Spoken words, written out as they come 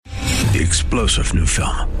The explosive new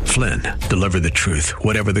film, Flynn, deliver the truth,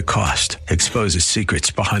 whatever the cost, exposes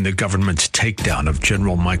secrets behind the government's takedown of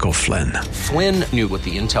General Michael Flynn. Flynn knew what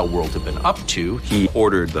the intel world had been up to. He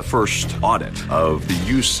ordered the first audit of the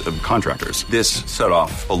use of contractors. This set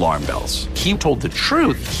off alarm bells. He told the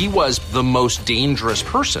truth. He was the most dangerous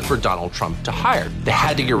person for Donald Trump to hire. They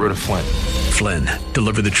had to get rid of Flynn. Flynn,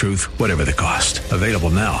 deliver the truth, whatever the cost. Available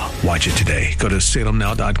now. Watch it today. Go to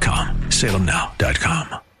salemnow.com.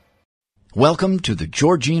 salemnow.com. Welcome to the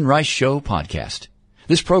Georgene Rice Show podcast.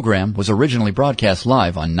 This program was originally broadcast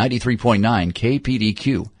live on 93.9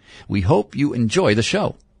 KPDQ. We hope you enjoy the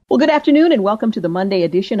show. Well, good afternoon and welcome to the Monday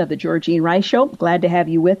edition of the Georgene Rice Show. Glad to have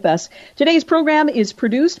you with us. Today's program is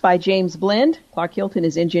produced by James Blend. Clark Hilton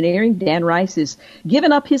is engineering. Dan Rice has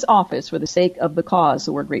given up his office for the sake of the cause,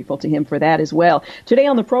 so we're grateful to him for that as well. Today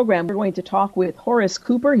on the program, we're going to talk with Horace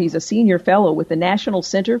Cooper. He's a senior fellow with the National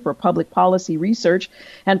Center for Public Policy Research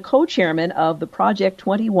and co-chairman of the Project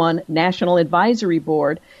 21 National Advisory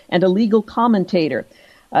Board and a legal commentator.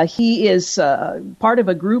 He is part of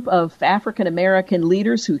a group of African-American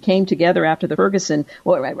leaders who came together after the Ferguson,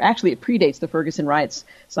 well, actually it predates the Ferguson riots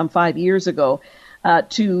some 5 years ago,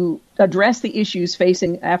 to address the issues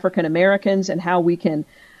facing African-Americans and how we can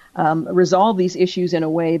resolve these issues in a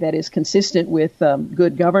way that is consistent with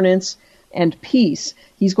good governance and peace.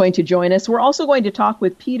 He's going to join us. We're also going to talk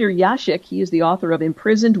with Peter Yashik. He is the author of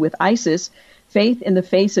Imprisoned with ISIS, Faith in the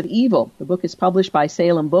Face of Evil. The book is published by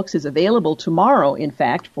Salem Books, is available tomorrow, in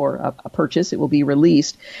fact, for a purchase. It will be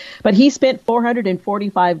released. But he spent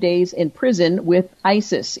 445 days in prison with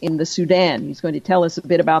ISIS in the Sudan. He's going to tell us a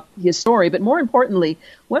bit about his story, but more importantly,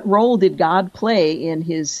 what role did God play in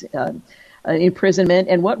his imprisonment,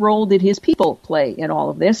 and what role did his people play in all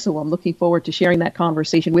of this? So I'm looking forward to sharing that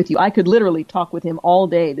conversation with you. I could literally talk with him all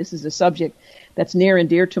day. This is a subject that's near and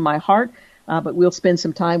dear to my heart. But we'll spend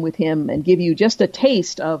some time with him and give you just a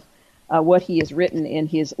taste of what he has written in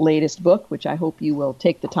his latest book, which I hope you will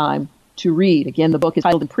take the time to read. Again, the book is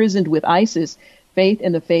titled Imprisoned with ISIS, Faith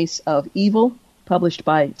in the Face of Evil, published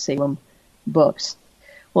by Salem Books.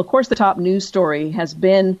 Well, of course, the top news story has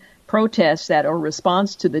been protests that are a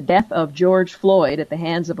response to the death of George Floyd at the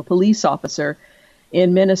hands of a police officer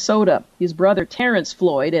in Minnesota. His brother, Terrence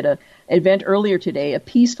Floyd, at an event earlier today, a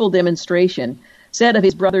peaceful demonstration, said of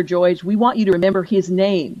his brother George, "We want you to remember his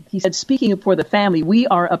name." He said, speaking for the family, "We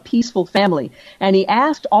are a peaceful family." And he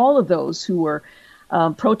asked all of those who were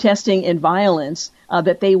protesting in violence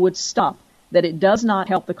that they would stop, that it does not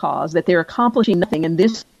help the cause, that they're accomplishing nothing, and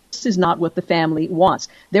this is not what the family wants.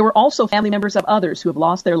 There were also family members of others who have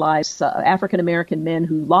lost their lives, African-American men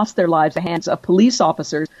who lost their lives at the hands of police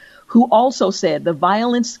officers, who also said the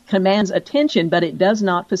violence commands attention, but it does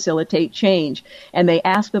not facilitate change. And they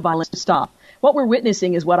asked the violence to stop. What we're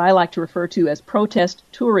witnessing is what I like to refer to as protest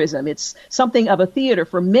tourism. It's something of a theater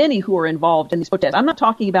for many who are involved in these protests. I'm not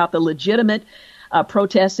talking about the legitimate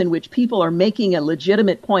protests in which people are making a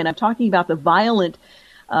legitimate point. I'm talking about the violent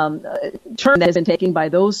turn that has been taken by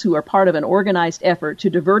those who are part of an organized effort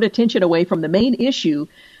to divert attention away from the main issue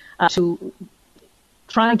to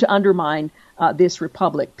trying to undermine this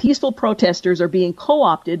republic. Peaceful protesters are being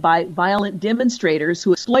co-opted by violent demonstrators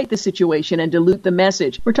who exploit the situation and dilute the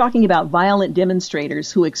message. We're talking about violent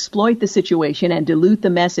demonstrators who exploit the situation and dilute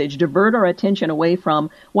the message, divert our attention away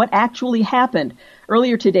from what actually happened.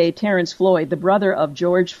 Earlier today, Terrence Floyd, the brother of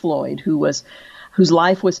George Floyd, whose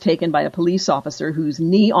life was taken by a police officer whose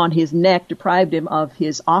knee on his neck deprived him of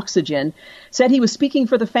his oxygen, said he was speaking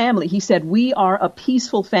for the family. He said, "We are a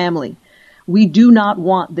peaceful family. We do not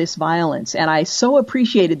want this violence." And I so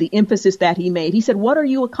appreciated the emphasis that he made. He said, "What are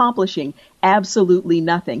you accomplishing?" Absolutely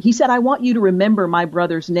nothing. He said, "I want you to remember my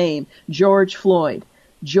brother's name, George Floyd.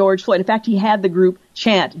 George Floyd." In fact, he had the group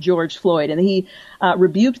chant George Floyd, and he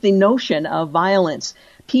rebuked the notion of violence.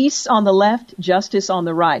 Peace on the left, justice on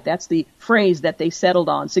the right. That's the phrase that they settled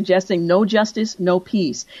on, suggesting no justice, no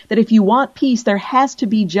peace. That if you want peace, there has to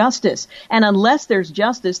be justice. And unless there's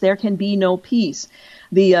justice, there can be no peace.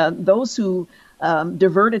 Those who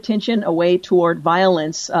divert attention away toward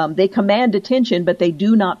violence, they command attention, but they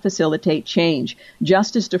do not facilitate change.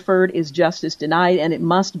 Justice deferred is justice denied, and it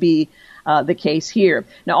must be the case here.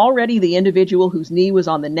 Now, already the individual whose knee was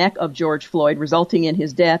on the neck of George Floyd, resulting in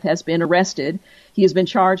his death, has been arrested. He has been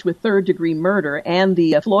charged with third-degree murder, and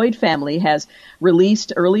the Floyd family has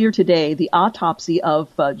released earlier today the autopsy of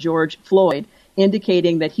George Floyd,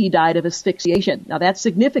 indicating that he died of asphyxiation. Now, that's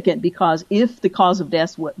significant because if the cause of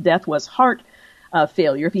death was heart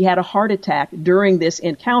failure, if he had a heart attack during this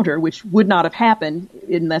encounter, which would not have happened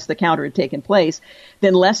unless the encounter had taken place,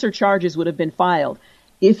 then lesser charges would have been filed.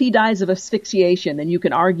 If he dies of asphyxiation, then you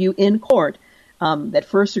can argue in court that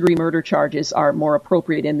first-degree murder charges are more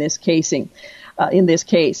appropriate in this casing. In this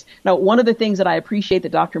case. Now, one of the things that I appreciate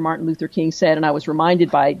that Dr. Martin Luther King said, and I was reminded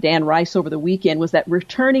by Dan Rice over the weekend, was that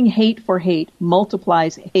returning hate for hate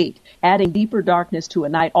multiplies hate, adding deeper darkness to a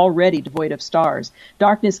night already devoid of stars.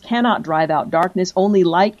 Darkness cannot drive out darkness. Only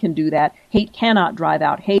light can do that. Hate cannot drive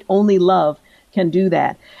out hate. Only love can do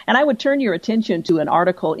that. And I would turn your attention to an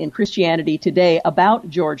article in Christianity Today about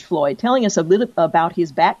George Floyd, telling us a little about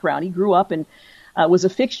his background. He grew up and was a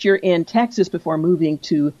fixture in Texas before moving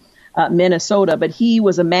to Minnesota, but he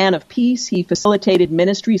was a man of peace. He facilitated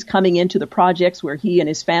ministries coming into the projects where he and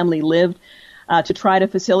his family lived to try to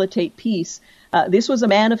facilitate peace. This was a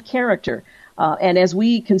man of character. And as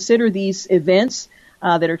we consider these events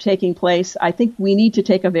that are taking place, I think we need to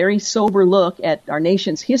take a very sober look at our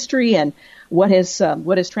nation's history and what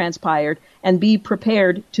has transpired, and be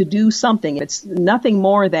prepared to do something. It's nothing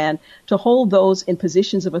more than to hold those in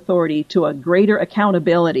positions of authority to a greater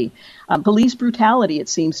accountability. Police brutality, it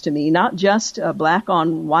seems to me, not just black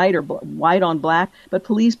on white or white on black, but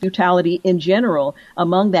police brutality in general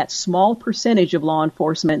among that small percentage of law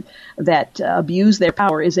enforcement that abuse their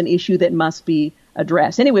power is an issue that must be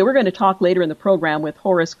addressed. Anyway, we're going to talk later in the program with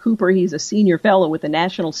Horace Cooper. He's a senior fellow with the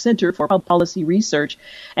National Center for Public Policy Research,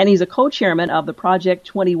 and he's a co-chairman of the Project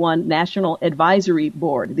 21 National Advisory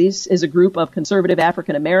Board. This is a group of conservative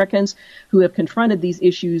African Americans who have confronted these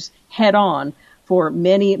issues head on for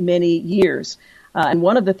many, many years. And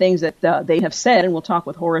one of the things that they have said, and we'll talk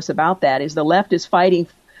with Horace about that, is the left is fighting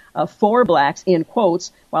for blacks, in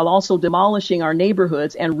quotes, while also demolishing our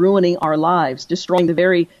neighborhoods and ruining our lives, destroying the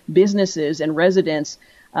very businesses and residents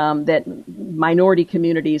that minority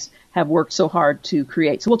communities have worked so hard to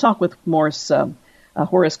create. So we'll talk with Horace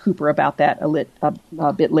Cooper about that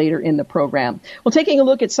a bit later in the program. Well, taking a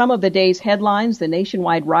look at some of the day's headlines, the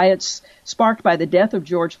nationwide riots sparked by the death of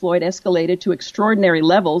George Floyd escalated to extraordinary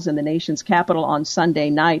levels in the nation's capital on Sunday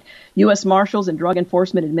night. U.S. Marshals and Drug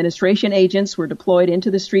Enforcement Administration agents were deployed into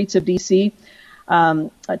the streets of D.C.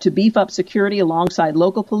 To beef up security alongside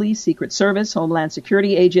local police, Secret Service, Homeland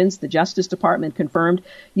Security agents. The Justice Department confirmed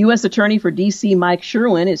U.S. Attorney for D.C. Mike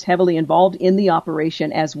Sherwin is heavily involved in the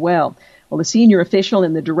operation as well. Well, the senior official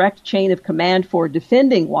in the direct chain of command for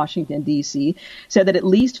defending Washington, D.C., said that at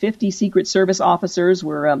least 50 Secret Service officers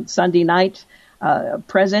were Sunday night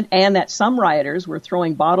present, and that some rioters were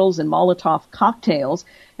throwing bottles and Molotov cocktails.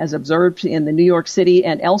 As observed in the New York City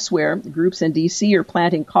and elsewhere, groups in D.C. are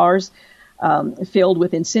planting cars filled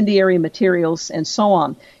with incendiary materials and so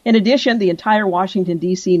on. In addition, the entire Washington,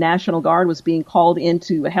 D.C. National Guard was being called in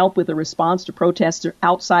to help with the response to protests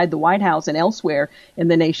outside the White House and elsewhere in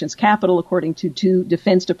the nation's capital, according to two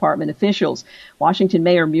Defense Department officials. Washington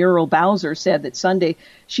Mayor Muriel Bowser said that Sunday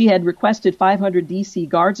she had requested 500 D.C.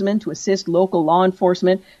 guardsmen to assist local law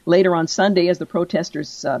enforcement. Later on Sunday, as the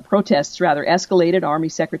protests escalated, Army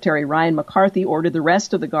Secretary Ryan McCarthy ordered the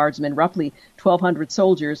rest of the guardsmen, roughly 1,200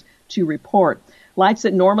 soldiers, to report. Lights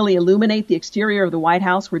that normally illuminate the exterior of the White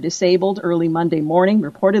House were disabled early Monday morning,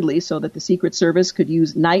 reportedly so that the Secret Service could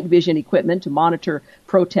use night vision equipment to monitor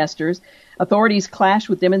protesters. Authorities clashed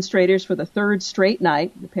with demonstrators for the third straight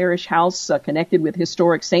night. The parish house connected with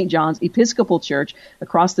historic St. John's Episcopal Church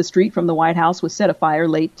across the street from the White House was set afire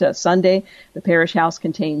late Sunday. The parish house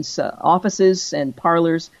contains offices and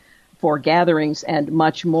parlors for gatherings and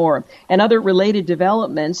much more. And other related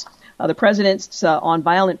developments. The president on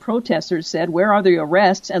violent protesters said, "Where are the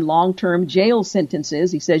arrests and long-term jail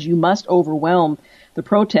sentences?" He says, "You must overwhelm the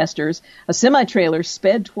protesters." A semi-trailer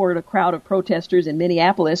sped toward a crowd of protesters in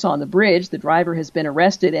Minneapolis on the bridge. The driver has been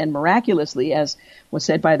arrested, and miraculously, as was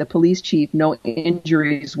said by the police chief, no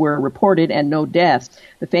injuries were reported and no deaths.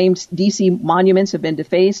 The famed D.C. monuments have been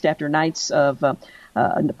defaced after nights of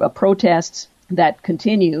protests that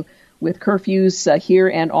continue with curfews here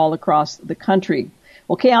and all across the country.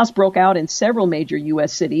 Well, chaos broke out in several major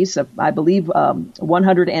U.S. cities, I believe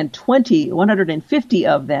 150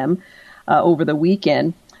 of them over the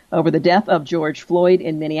weekend, over the death of George Floyd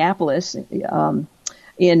in Minneapolis.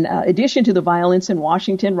 In addition to the violence in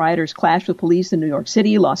Washington, rioters clashed with police in New York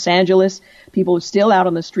City, Los Angeles. People still out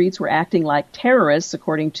on the streets were acting like terrorists,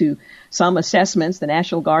 according to some assessments. The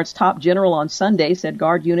National Guard's top general on Sunday said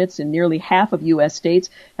Guard units in nearly half of U.S.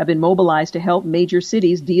 states have been mobilized to help major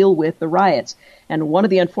cities deal with the riots. And one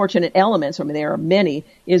of the unfortunate elements, I mean, there are many,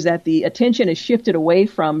 is that the attention is shifted away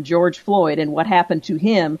from George Floyd and what happened to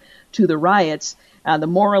him to the riots. The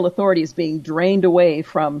moral authority is being drained away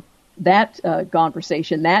from that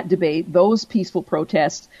conversation, that debate, those peaceful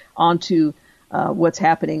protests onto what's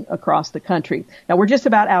happening across the country. Now, we're just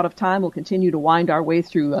about out of time. We'll continue to wind our way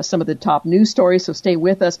through some of the top news stories, so stay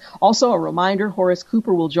with us. Also, a reminder, Horace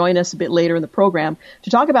Cooper will join us a bit later in the program to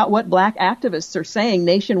talk about what black activists are saying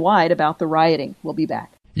nationwide about the rioting. We'll be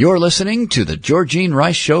back. You're listening to the Georgene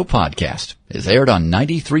Rice Show podcast. It's aired on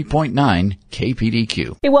 93.9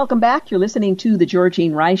 KPDQ. Hey, welcome back. You're listening to the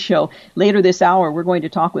Georgene Rice Show. Later this hour, we're going to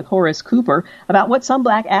talk with Horace Cooper about what some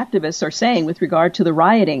black activists are saying with regard to the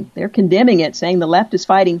rioting. They're condemning it, saying the left is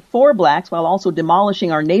fighting for blacks while also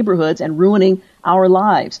demolishing our neighborhoods and ruining our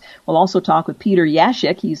lives. We'll also talk with Peter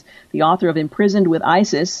Yashik. He's the author of Imprisoned with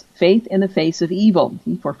ISIS, Faith in the Face of Evil.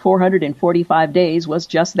 He, for 445 days, was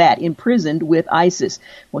just that, imprisoned with ISIS.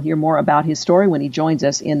 We'll hear more about his story when he joins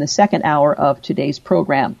us in the second hour of today's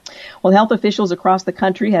program. Well, health officials across the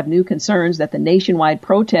country have new concerns that the nationwide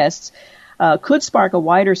protests could spark a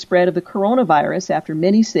wider spread of the coronavirus after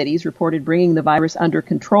many cities reported bringing the virus under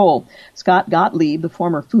control. Scott Gottlieb, the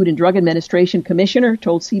former Food and Drug Administration commissioner,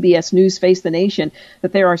 told CBS News Face the Nation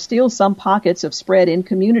that there are still some pockets of spread in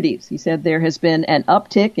communities. He said there has been an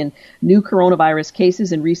uptick in new coronavirus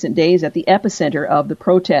cases in recent days at the epicenter of the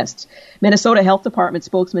protests. Minnesota Health Department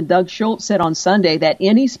spokesman Doug Schultz said on Sunday that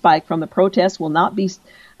any spike from the protests will not be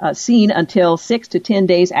seen until 6 to 10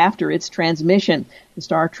 days after its transmission. The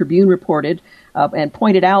Star Tribune reported and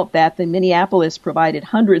pointed out that the Minneapolis provided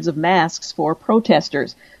hundreds of masks for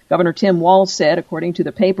protesters. Governor Tim Walz said, according to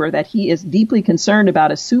the paper, that he is deeply concerned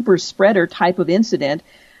about a super spreader type of incident.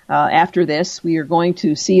 After this, we are going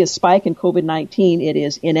to see a spike in COVID-19. It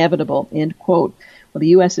is inevitable, end quote. Well, the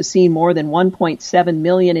U.S. has seen more than 1.7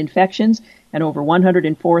 million infections and over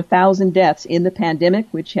 104,000 deaths in the pandemic,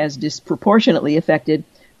 which has disproportionately affected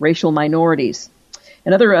racial minorities.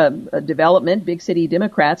 Another development, big city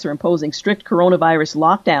Democrats are imposing strict coronavirus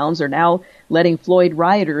lockdowns, are now letting Floyd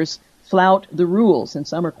rioters flout the rules, and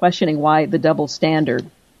some are questioning why the double standard.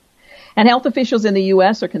 And health officials in the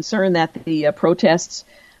U.S. are concerned that the protests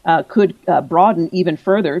could broaden even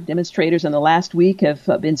further. Demonstrators in the last week have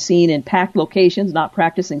been seen in packed locations, not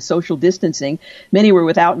practicing social distancing. Many were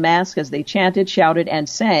without masks as they chanted, shouted, and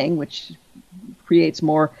sang, which creates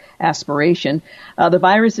more aspiration. The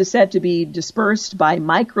virus is said to be dispersed by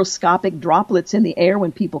microscopic droplets in the air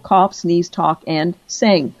when people cough, sneeze, talk, and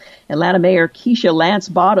sing. Atlanta Mayor Keisha Lance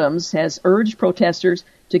Bottoms has urged protesters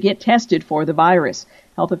to get tested for the virus.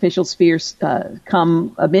 Health officials' fears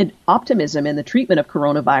come amid optimism in the treatment of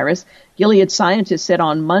coronavirus. Gilead scientists said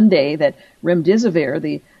on Monday that remdesivir,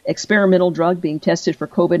 the experimental drug being tested for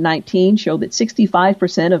COVID-19, showed that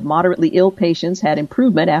 65% of moderately ill patients had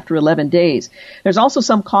improvement after 11 days. There's also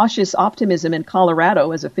some cautious optimism in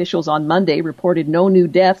Colorado as officials on Monday reported no new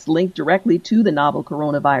deaths linked directly to the novel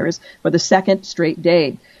coronavirus for the second straight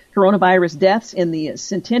day. Coronavirus deaths in the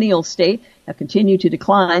Centennial State have continued to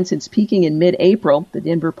decline since peaking in mid-April, the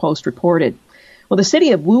Denver Post reported. Well, the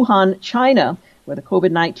city of Wuhan, China, where the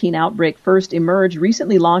COVID-19 outbreak first emerged,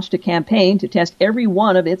 recently launched a campaign to test every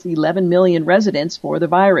one of its 11 million residents for the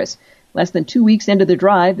virus. Less than 2 weeks into the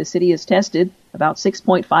drive, the city has tested about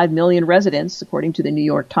 6.5 million residents, according to the New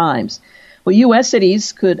York Times. Well, U.S.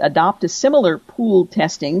 cities could adopt a similar pooled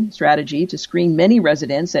testing strategy to screen many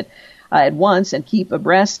residents at once and keep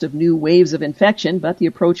abreast of new waves of infection, but the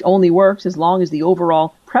approach only works as long as the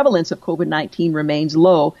overall prevalence of COVID-19 remains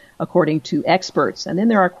low, according to experts. And then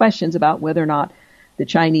there are questions about whether or not the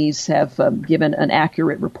Chinese have given an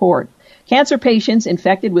accurate report. Cancer patients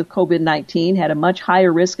infected with COVID-19 had a much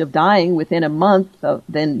higher risk of dying within a month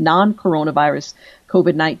than non-coronavirus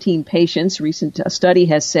COVID-19 patients, recent study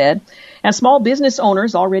has said. And small business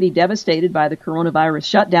owners already devastated by the coronavirus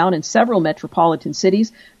shutdown in several metropolitan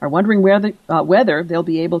cities are wondering whether they'll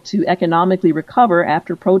be able to economically recover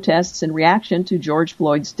after protests in reaction to George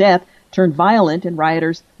Floyd's death turned violent and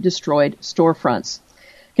rioters destroyed storefronts.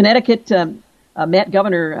 Connecticut met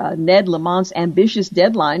Governor Ned Lamont's ambitious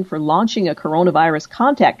deadline for launching a coronavirus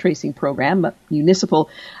contact tracing program. Municipal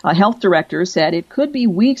health directors said it could be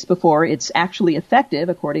weeks before it's actually effective,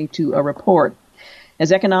 according to a report.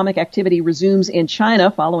 As economic activity resumes in China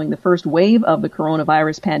following the first wave of the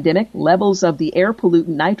coronavirus pandemic, levels of the air pollutant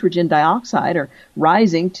nitrogen dioxide are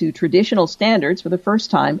rising to traditional standards for the first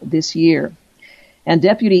time this year. And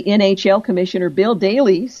Deputy NHL Commissioner Bill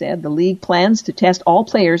Daley said the league plans to test all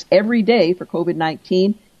players every day for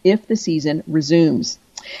COVID-19 if the season resumes.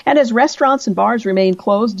 And as restaurants and bars remain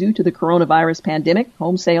closed due to the coronavirus pandemic,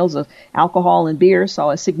 home sales of alcohol and beer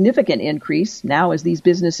saw a significant increase. Now, as these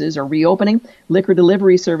businesses are reopening, liquor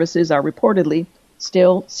delivery services are reportedly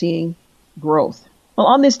still seeing growth. Well,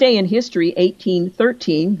 on this day in history,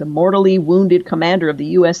 1813, the mortally wounded commander of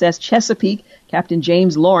the USS Chesapeake, Captain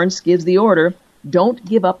James Lawrence, gives the order, "Don't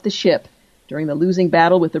give up the ship." during the losing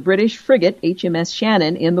battle with the British frigate HMS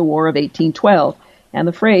Shannon in the War of 1812. And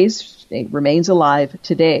the phrase remains alive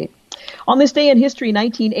today. On this day in history,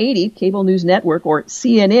 1980, Cable News Network, or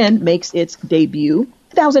CNN, makes its debut.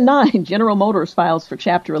 2009, General Motors files for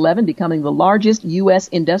Chapter 11, becoming the largest U.S.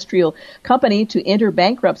 industrial company to enter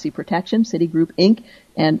bankruptcy protection. Citigroup, Inc.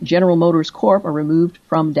 and General Motors Corp. are removed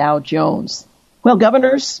from Dow Jones. Well,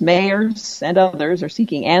 governors, mayors, and others are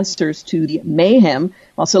seeking answers to the mayhem,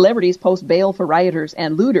 while celebrities post bail for rioters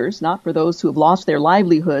and looters, not for those who have lost their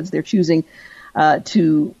livelihoods. They're choosing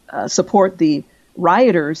to support the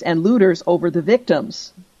rioters and looters over the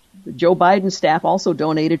victims. The Joe Biden staff also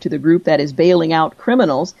donated to the group that is bailing out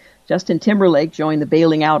criminals. Justin Timberlake joined the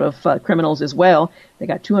bailing out of criminals as well. They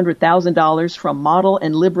got $200,000 from model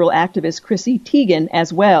and liberal activist Chrissy Teigen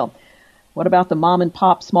as well. What about the mom and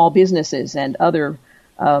pop small businesses and other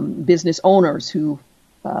business owners who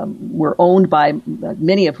were owned by,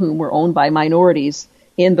 many of whom were owned by minorities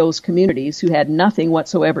in those communities who had nothing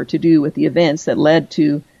whatsoever to do with the events that led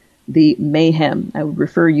to the mayhem? I would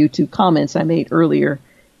refer you to comments I made earlier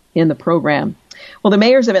in the program. Well, the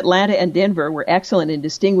mayors of Atlanta and Denver were excellent in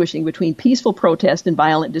distinguishing between peaceful protest and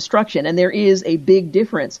violent destruction, and there is a big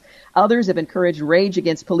difference. Others have encouraged rage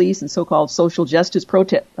against police, and so-called social justice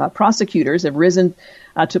prosecutors have risen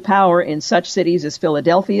to power in such cities as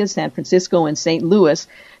Philadelphia, San Francisco, and St. Louis.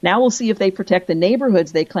 Now we'll see if they protect the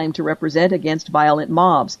neighborhoods they claim to represent against violent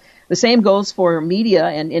mobs. The same goes for media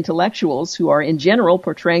and intellectuals who are in general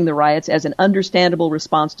portraying the riots as an understandable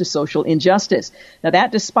response to social injustice. Now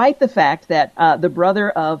that despite the fact that the brother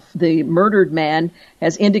of the murdered man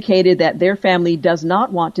has indicated that their family does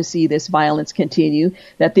not want to see this violence continue,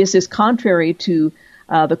 that this is contrary to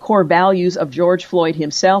the core values of George Floyd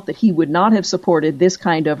himself, that he would not have supported this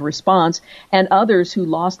kind of response, and others who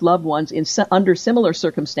lost loved ones under similar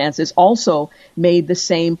circumstances also made the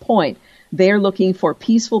same point. They're looking for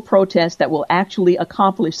peaceful protests that will actually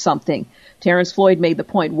accomplish something. Terrence Floyd made the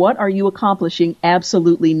point, what are you accomplishing?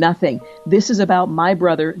 Absolutely nothing. This is about my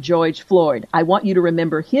brother, George Floyd. I want you to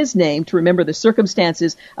remember his name, to remember the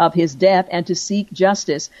circumstances of his death, and to seek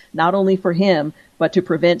justice, not only for him, but to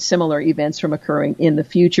prevent similar events from occurring in the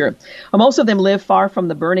future. Most of them live far from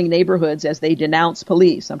the burning neighborhoods as they denounce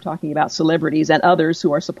police. I'm talking about celebrities and others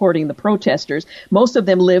who are supporting the protesters. Most of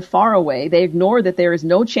them live far away. They ignore that there is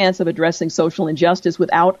no chance of addressing social injustice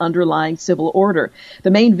without underlying civil order.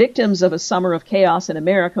 The main victims of a summer of chaos in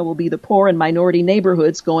America will be the poor and minority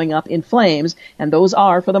neighborhoods going up in flames, and those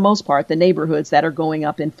are, for the most part, the neighborhoods that are going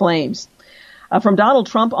up in flames. From Donald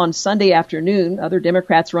Trump on Sunday afternoon, other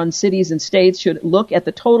Democrats-run cities and states should look at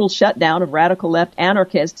the total shutdown of radical left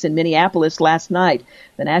anarchists in Minneapolis last night.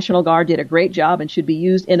 The National Guard did a great job and should be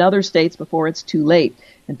used in other states before it's too late.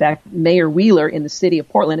 In fact, Mayor Wheeler in the city of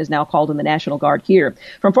Portland is now called in the National Guard here.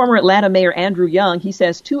 From former Atlanta Mayor Andrew Young, he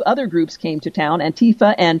says two other groups came to town,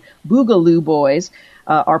 Antifa and Boogaloo Boys,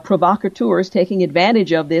 are provocateurs taking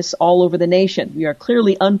advantage of this all over the nation. We are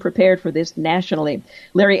clearly unprepared for this nationally.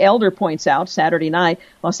 Larry Elder points out Saturday night,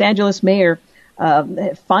 Los Angeles mayor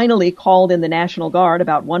finally called in the National Guard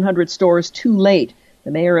about 100 stores too late. The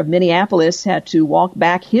mayor of Minneapolis had to walk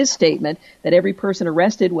back his statement that every person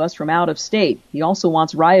arrested was from out of state. He also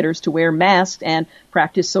wants rioters to wear masks and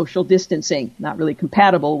practice social distancing, not really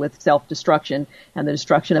compatible with self-destruction and the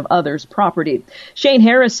destruction of others' property. Shane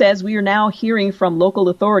Harris says we are now hearing from local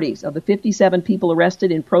authorities. Of the 57 people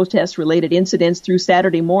arrested in protest-related incidents through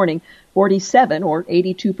Saturday morning, 47 or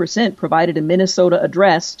 82% provided a Minnesota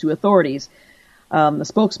address to authorities. The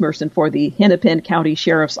spokesperson for the Hennepin County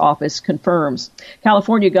Sheriff's Office confirms.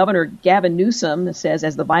 California Governor Gavin Newsom says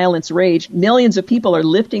as the violence raged, millions of people are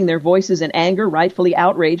lifting their voices in anger, rightfully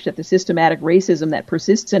outraged at the systematic racism that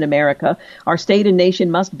persists in America. Our state and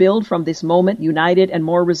nation must build from this moment united and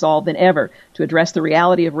more resolved than ever to address the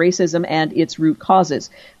reality of racism and its root causes.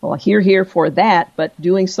 Well, hear for that, but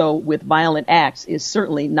doing so with violent acts is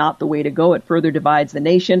certainly not the way to go. It further divides the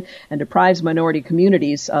nation and deprives minority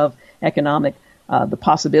communities of the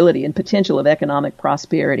possibility and potential of economic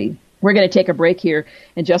prosperity. We're going to take a break here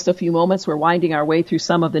in just a few moments. We're winding our way through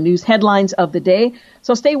some of the news headlines of the day.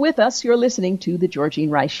 So stay with us. You're listening to The Georgene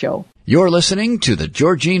Rice Show. You're listening to The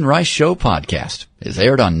Georgene Rice Show podcast. It's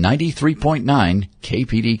aired on 93.9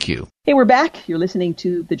 KPDQ. Hey, we're back. You're listening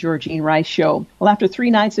to The Georgene Rice Show. Well, after 3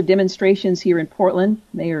 nights of demonstrations here in Portland,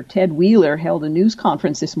 Mayor Ted Wheeler held a news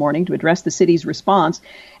conference this morning to address the city's response,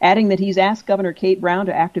 adding that he's asked Governor Kate Brown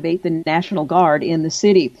to activate the National Guard in the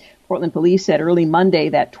city. Portland police said early Monday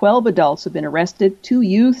that 12 adults have been arrested, 2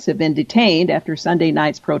 youths have been detained after Sunday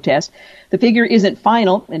night's protest. The figure isn't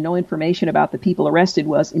final, and no information about the people arrested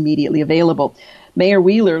was immediately available. Mayor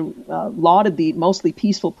Wheeler lauded the mostly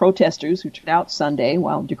peaceful protesters who turned out Sunday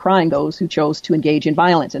while decrying those who chose to engage in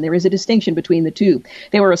violence. And there is a distinction between the two.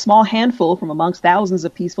 They were a small handful from amongst thousands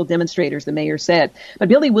of peaceful demonstrators, the mayor said. But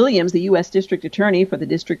Billy Williams, the U.S. District Attorney for the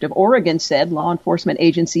District of Oregon, said law enforcement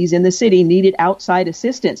agencies in the city needed outside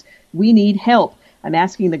assistance. We need help. I'm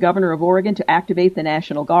asking the governor of Oregon to activate the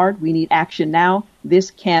National Guard. We need action now.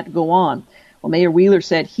 This can't go on. Well, Mayor Wheeler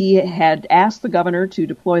said he had asked the governor to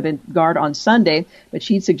deploy the Guard on Sunday, but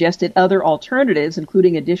she'd suggested other alternatives,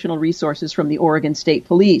 including additional resources from the Oregon State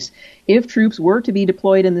Police. If troops were to be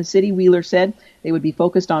deployed in the city, Wheeler said, they would be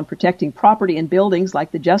focused on protecting property and buildings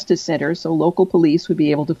like the Justice Center, so local police would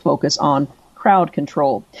be able to focus on crowd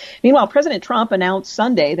control. Meanwhile, President Trump announced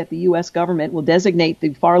Sunday that the U.S. government will designate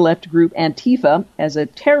the far-left group Antifa as a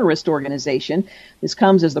terrorist organization. This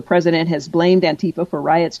comes as the president has blamed Antifa for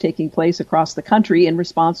riots taking place across the country in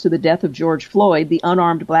response to the death of George Floyd, the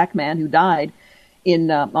unarmed black man who died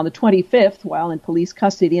on the 25th while in police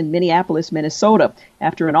custody in Minneapolis, Minnesota,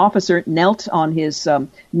 after an officer knelt on his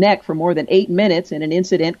neck for more than 8 minutes in an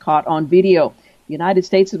incident caught on video. The United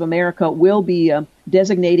States of America will be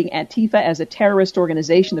designating Antifa as a terrorist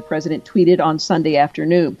organization, the president tweeted on Sunday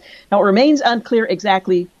afternoon. Now, it remains unclear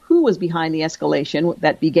exactly who was behind the escalation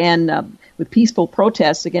that began with peaceful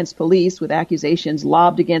protests against police, with accusations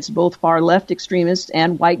lobbed against both far-left extremists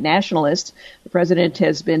and white nationalists. The president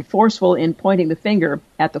has been forceful in pointing the finger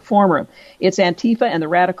at the former. It's Antifa and the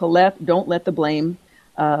radical left. Don't lay the blame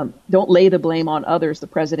on others, the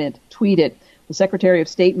president tweeted. The Secretary of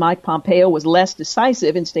State, Mike Pompeo, was less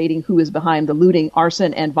decisive in stating who is behind the looting,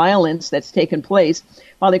 arson, and violence that's taken place.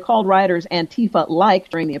 While they called rioters Antifa-like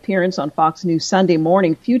during the appearance on Fox News Sunday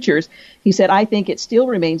Morning Futures, he said, I think it still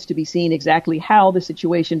remains to be seen exactly how the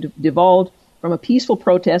situation devolved from a peaceful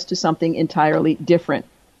protest to something entirely different.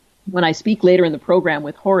 When I speak later in the program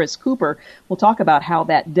with Horace Cooper, we'll talk about how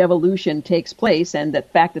that devolution takes place and the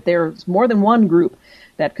fact that there's more than one group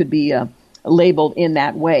that could be labeled in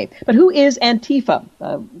that way. But who is Antifa?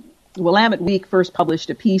 Willamette Week first published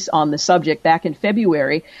a piece on the subject back in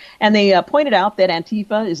February, and they pointed out that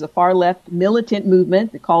Antifa is a far-left militant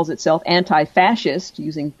movement that calls itself anti-fascist,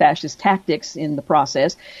 using fascist tactics in the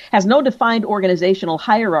process, has no defined organizational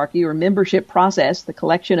hierarchy or membership process. The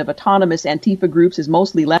collection of autonomous Antifa groups is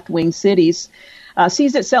mostly left-wing cities,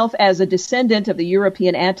 sees itself as a descendant of the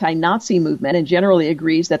European anti-Nazi movement and generally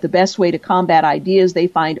agrees that the best way to combat ideas they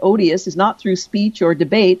find odious is not through speech or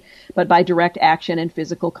debate, but by direct action and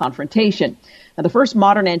physical confrontation. Now, the first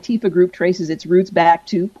modern Antifa group traces its roots back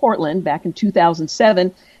to Portland back in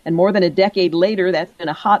 2007, and more than a decade later, that's been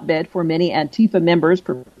a hotbed for many Antifa members'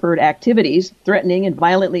 preferred activities, threatening and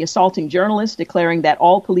violently assaulting journalists, declaring that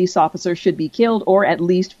all police officers should be killed or at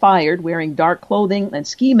least fired, wearing dark clothing and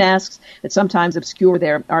ski masks that sometimes obscure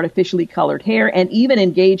their artificially colored hair, and even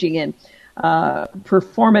engaging in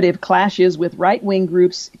performative clashes with right-wing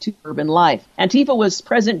groups to urban life. Antifa was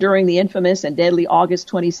present during the infamous and deadly August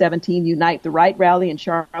 2017 Unite the Right rally in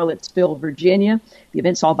Charlottesville, Virginia. The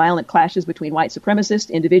event saw violent clashes between white supremacists,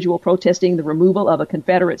 individuals protesting the removal of a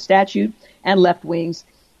Confederate statue, and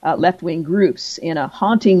left-wing groups. In a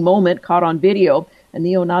haunting moment caught on video, a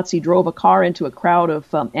neo-Nazi drove a car into a crowd of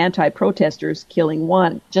anti-protesters, killing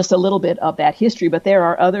one. Just a little bit of that history, but there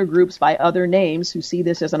are other groups by other names who see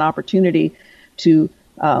this as an opportunity to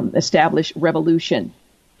establish revolution.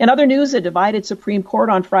 In other news, a divided Supreme Court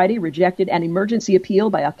on Friday rejected an emergency appeal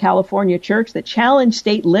by a California church that challenged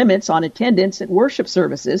state limits on attendance at worship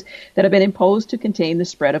services that have been imposed to contain the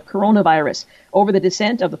spread of coronavirus. Over the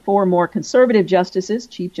dissent of the four more conservative justices,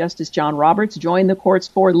 Chief Justice John Roberts joined the court's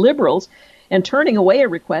four liberals and turning away a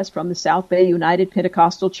request from the South Bay United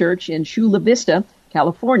Pentecostal Church in Chula Vista,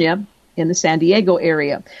 California, in the San Diego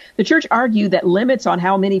area. The church argued that limits on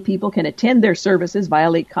how many people can attend their services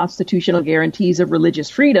violate constitutional guarantees of religious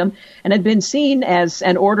freedom and had been seen as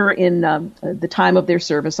an order in the time of their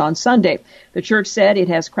service on Sunday. The church said it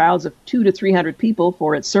has crowds of 200 to 300 people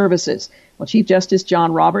for its services. Well, Chief Justice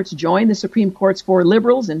John Roberts joined the Supreme Court's four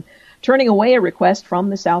liberals in turning away a request from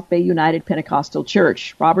the South Bay United Pentecostal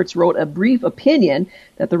Church. Roberts wrote a brief opinion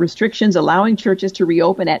that the restrictions allowing churches to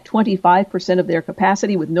reopen at 25% of their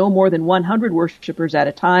capacity with no more than 100 worshipers at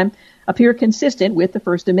a time appear consistent with the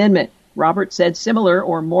First Amendment. Roberts said similar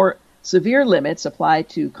or more severe limits apply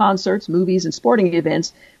to concerts, movies, and sporting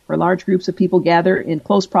events where large groups of people gather in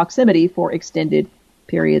close proximity for extended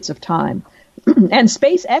periods of time. And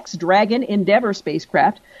SpaceX Dragon Endeavour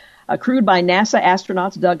spacecraft, crewed by NASA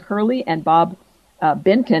astronauts Doug Hurley and Bob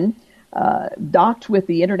Behnken, docked with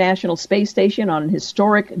the International Space Station on an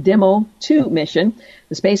historic Demo 2 mission.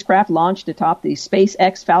 The spacecraft launched atop the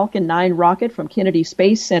SpaceX Falcon 9 rocket from Kennedy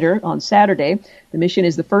Space Center on Saturday. The mission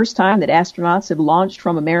is the first time that astronauts have launched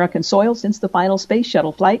from American soil since the final space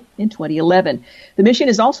shuttle flight in 2011. The mission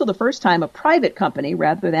is also the first time a private company,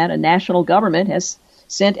 rather than a national government, has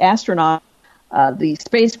sent astronauts. The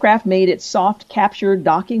spacecraft made its soft capture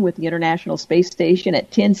docking with the International Space Station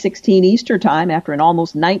at 10:16 Eastern Time after an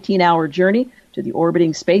almost 19-hour journey to the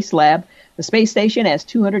orbiting Space Lab. The space station has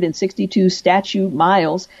 262 statute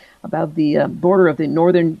miles above the border of the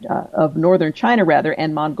northern China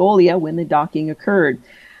and Mongolia when the docking occurred.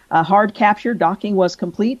 Hard capture docking was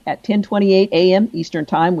complete at 10:28 a.m. Eastern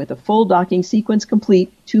Time, with a full docking sequence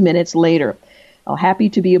complete 2 minutes later. Happy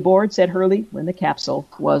to be aboard, said Hurley when the capsule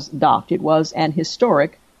was docked. It was an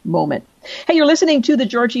historic moment. Hey, you're listening to the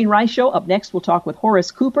Georgene Rice Show. Up next, we'll talk with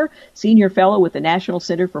Horace Cooper, Senior Fellow with the National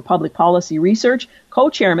Center for Public Policy Research,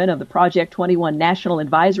 Co-Chairman of the Project 21 National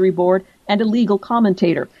Advisory Board, and a legal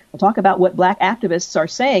commentator. We'll talk about what black activists are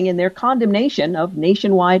saying in their condemnation of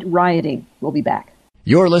nationwide rioting. We'll be back.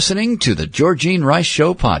 You're listening to the Georgene Rice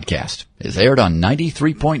Show podcast. It's aired on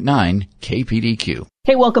 93.9 KPDQ.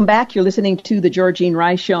 Hey, welcome back. You're listening to the Georgene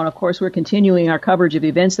Rice Show, and of course, we're continuing our coverage of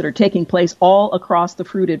events that are taking place all across the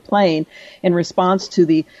Fruited Plain in response to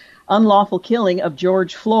the unlawful killing of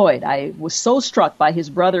George Floyd. I was so struck by his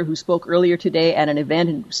brother, who spoke earlier today at an event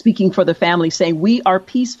and speaking for the family, saying, "We are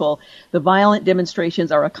peaceful. The violent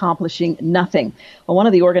demonstrations are accomplishing nothing." Well, one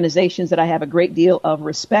of the organizations that I have a great deal of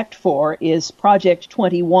respect for is Project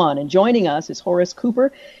 21. And joining us is Horace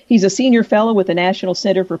Cooper. He's a senior fellow with the National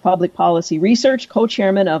Center for Public Policy Research,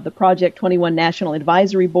 co-chairman of the Project 21 National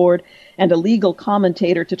Advisory Board, and a legal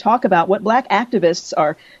commentator to talk about what black activists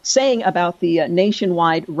are saying about the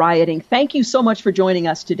nationwide rioting. Thank you so much for joining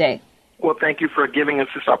us today. Well, thank you for giving us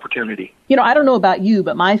this opportunity. You know, I don't know about you,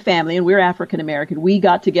 but my family, and we're African American, we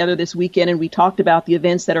got together this weekend and we talked about the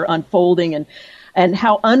events that are unfolding and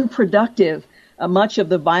how unproductive much of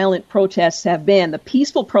the violent protests have been. The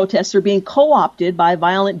peaceful protests are being co-opted by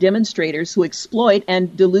violent demonstrators who exploit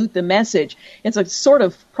and dilute the message. It's a sort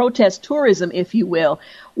of protest tourism, if you will.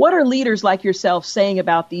 What are leaders like yourself saying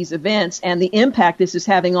about these events and the impact this is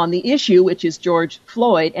having on the issue, which is George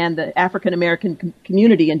Floyd and the African American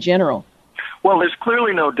community in general? Well, there's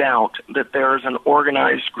clearly no doubt that there's an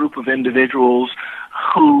organized group of individuals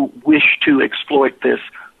who wish to exploit this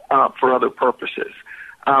for other purposes.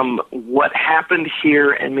 What happened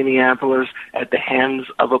here in Minneapolis at the hands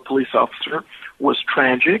of a police officer was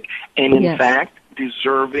tragic and, in fact,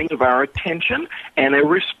 deserving of our attention and a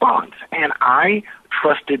response. And I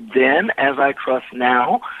trusted then, as I trust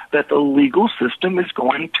now, that the legal system is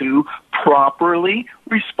going to properly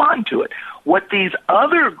respond to it. What these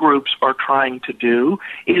other groups are trying to do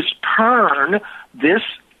is turn this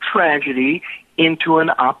tragedy into an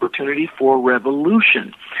opportunity for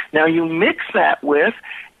revolution. Now, you mix that with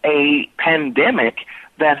a pandemic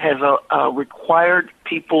that has required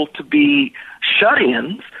people to be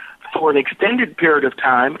shut-ins for an extended period of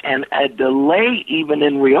time and a delay even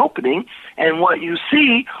in reopening, and what you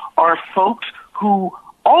see are folks who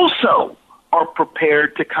also are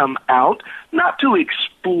prepared to come out, not to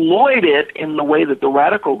exploit it in the way that the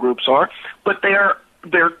radical groups are, but they're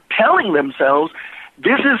telling themselves,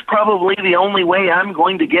 this is probably the only way I'm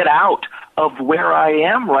going to get out of where I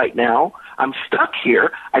am right now. I'm stuck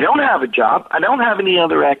here. I don't have a job. I don't have any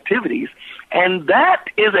other activities. And that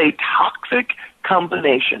is a toxic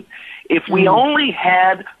combination. If we only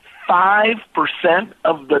had 5%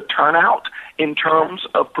 of the turnout in terms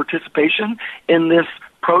of participation in this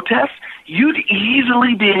protest, you'd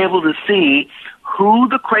easily be able to see who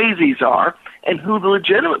the crazies are and who the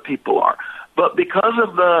legitimate people are. But because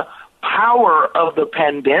of the power of the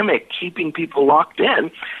pandemic keeping people locked in,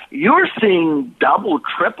 you're seeing double,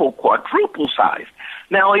 triple, quadruple size.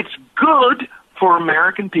 Now, it's good for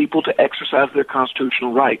American people to exercise their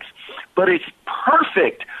constitutional rights, but it's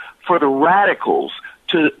perfect for the radicals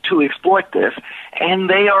to exploit this, and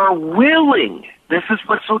they are willing, this is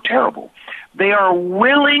what's so terrible, they are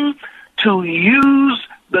willing to use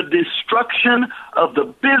the destruction of the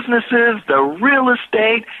businesses, the real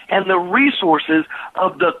estate, and the resources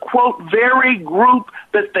of the, quote, very group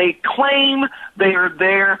that they claim they are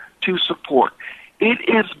there to support. It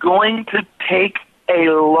is going to take a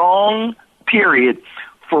long period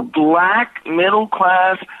for black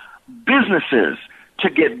middle-class businesses to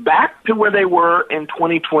get back to where they were in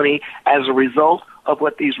 2020 as a result of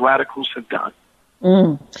what these radicals have done.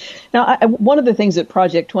 Now, one of the things that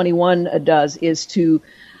Project 21 does is to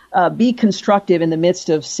be constructive in the midst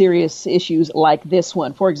of serious issues like this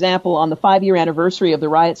one. For example, on the 5-year anniversary of the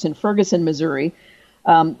riots in Ferguson, Missouri,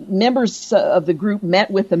 members of the group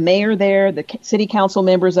met with the mayor there, the city council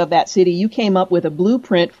members of that city. You came up with a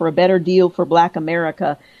blueprint for a better deal for Black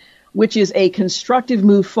America, which is a constructive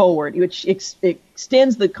move forward, which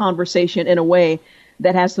extends the conversation in a way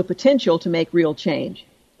that has the potential to make real change.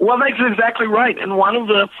 Well, that's exactly right. And one of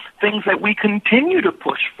the things that we continue to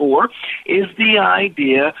push for is the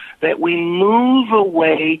idea that we move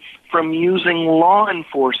away from using law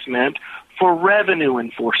enforcement for revenue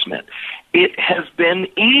enforcement. It has been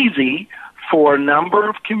easy for a number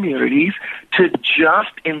of communities to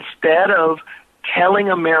just, instead of telling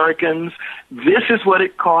Americans this is what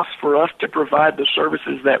it costs for us to provide the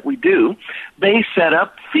services that we do, they set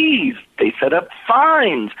up fees, they set up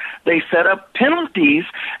fines, they set up penalties,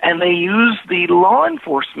 and they use the law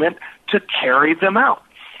enforcement to carry them out.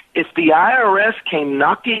 If the IRS came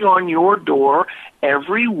knocking on your door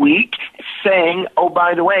every week saying, oh,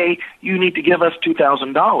 by the way, you need to give us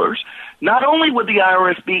 $2,000, not only would the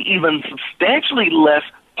IRS be even substantially less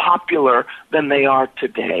popular than they are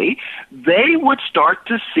today, they would start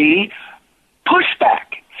to see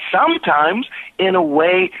pushback, sometimes in a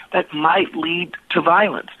way that might lead to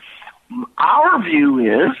violence. Our view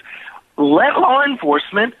is let law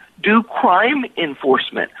enforcement do crime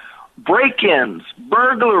enforcement, break-ins,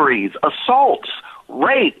 burglaries, assaults,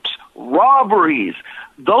 rapes, robberies,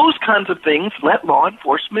 those kinds of things, let law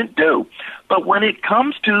enforcement do. But when it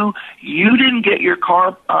comes to you didn't get your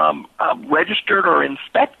car registered or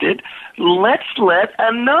inspected, let's let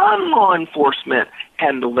a non-law enforcement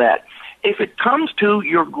handle that. If it comes to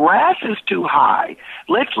your grass is too high,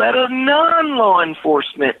 let's let a non-law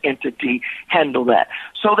enforcement entity handle that.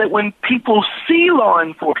 So that when people see law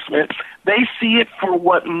enforcement, they see it for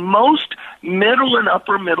what most middle and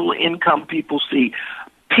upper middle income people see.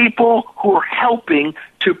 People who are helping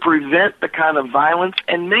to prevent the kind of violence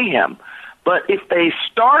and mayhem. But if they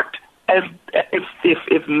start as,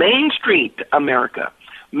 if Main Street America,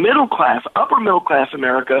 middle class, upper middle class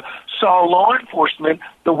America saw law enforcement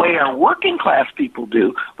the way our working class people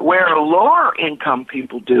do, the way our lower income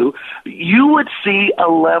people do, you would see a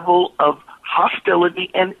level of hostility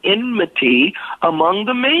and enmity among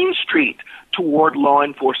the Main Street toward law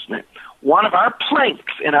enforcement. One of our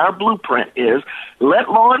planks in our blueprint is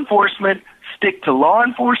let law enforcement stick to law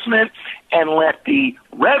enforcement and let the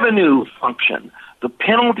revenue function, the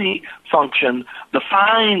penalty function, the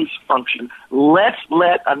fines function. Let's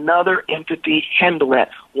let another entity handle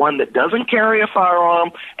that, one that doesn't carry a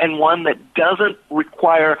firearm and one that doesn't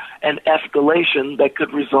require an escalation that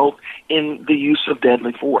could result in the use of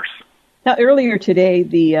deadly force. Now, earlier today,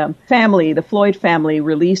 the Floyd family,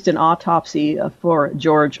 released an autopsy for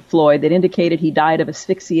George Floyd that indicated he died of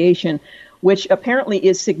asphyxiation, which apparently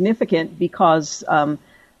is significant because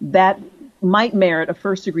that might merit a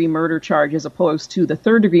first-degree murder charge as opposed to the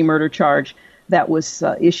third-degree murder charge that was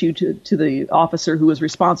issued to the officer who was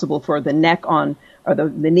responsible for the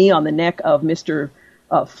knee on the neck of Mr.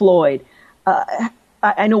 Floyd.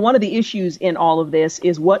 I know one of the issues in all of this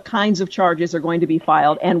is what kinds of charges are going to be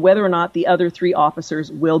filed and whether or not the other three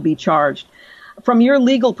officers will be charged. From your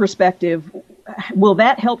legal perspective, will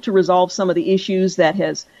that help to resolve some of the issues that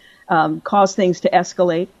has caused things to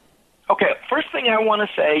escalate? Okay, first thing I want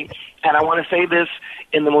to say, and I want to say this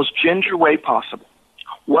in the most ginger way possible.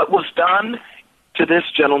 What was done to this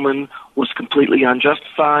gentleman was completely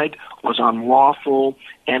unjustified, was unlawful,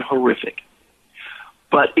 and horrific.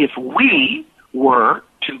 But if we were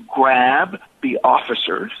to grab the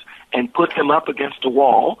officers and put them up against a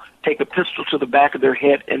wall, take a pistol to the back of their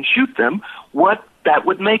head and shoot them, what that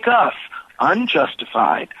would make us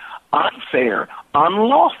unjustified, unfair,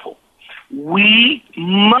 unlawful. We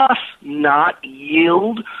must not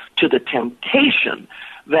yield to the temptation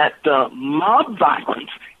that mob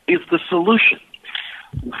violence is the solution.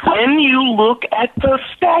 When you look at the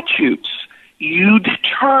statutes, you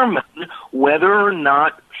determine whether or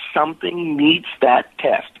not something meets that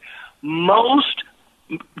test. Most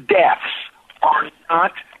deaths are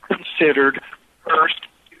not considered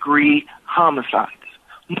first-degree homicides.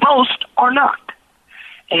 Most are not.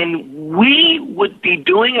 And we would be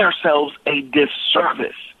doing ourselves a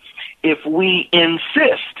disservice if we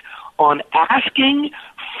insist on asking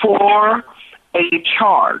for a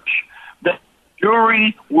charge that the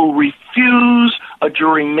jury will refuse, a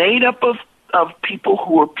jury made up of people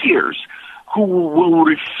who are peers, who will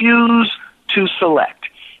refuse to select.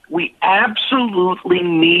 We absolutely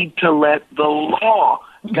need to let the law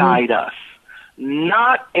guide us,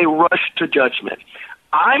 not a rush to judgment.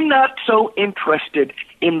 I'm not so interested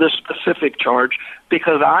in the specific charge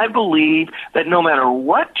because I believe that no matter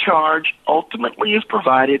what charge ultimately is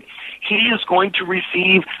provided, he is going to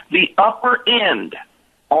receive the upper end.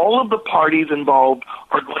 All of the parties involved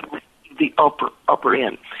are going to receive the upper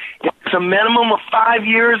end. If it's a minimum of 5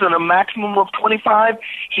 years and a maximum of 25,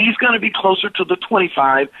 he's going to be closer to the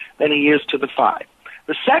 25 than he is to the 5.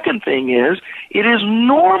 The second thing is, it is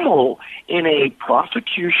normal in a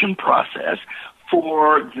prosecution process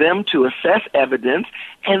for them to assess evidence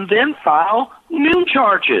and then file new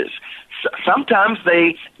charges. Sometimes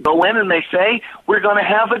they go in and they say, we're going to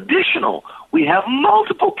have additional. We have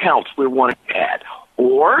multiple counts we want to add,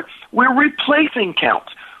 or we're replacing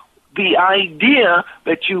counts. The idea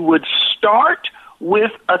that you would start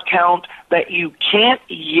with a count that you can't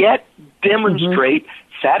yet demonstrate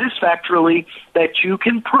satisfactorily that you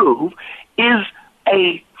can prove is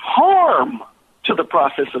a harm to the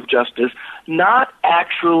process of justice, not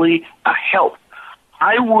actually a help.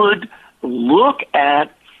 I would look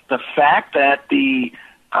at the fact that the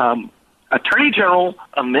Attorney General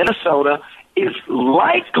of Minnesota is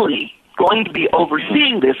likely going to be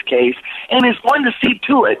overseeing this case and is going to see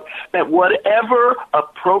to it that whatever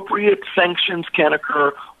appropriate sanctions can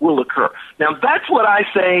occur will occur. Now, that's what I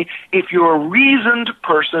say if you're a reasoned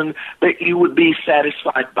person that you would be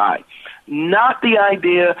satisfied by. Not the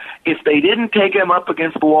idea, if they didn't take him up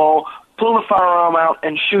against the wall, pull a firearm out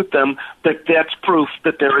and shoot them, that's proof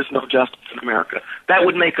that there is no justice in America. That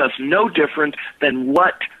would make us no different than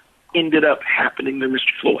what ended up happening to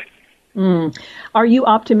Mr. Floyd. Are you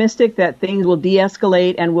optimistic that things will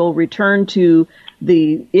de-escalate and will return to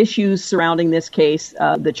the issues surrounding this case,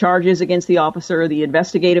 the charges against the officer, the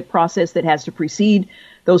investigative process that has to precede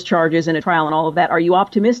those charges in a trial and all of that? Are you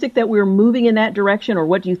optimistic that we're moving in that direction, or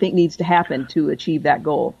what do you think needs to happen to achieve that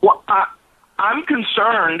goal? Well, I'm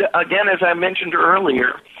concerned, again, as I mentioned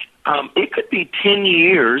earlier, it could be 10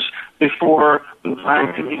 years before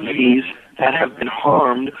Black communities that have been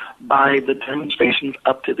harmed by the demonstrations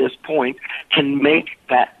up to this point can make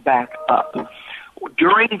that back up.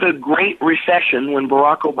 During the Great Recession, when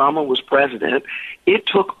Barack Obama was president, it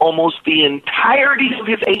took almost the entirety of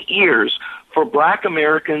his 8 years for Black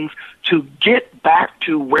Americans to get back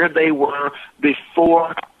to where they were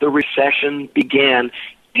before the recession began,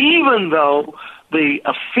 even though the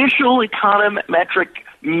official econometric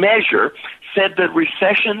measure said that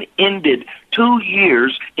recession ended 2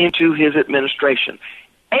 years into his administration.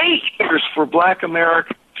 8 years for Black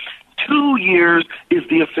America, 2 years is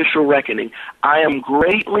the official reckoning. I am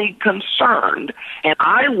greatly concerned, and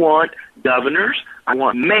I want governors, I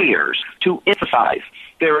want mayors to emphasize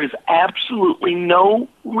there is absolutely no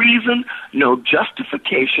reason, no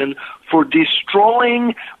justification for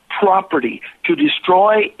destroying property, to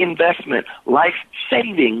destroy investment, life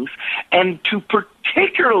savings, and to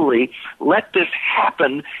particularly let this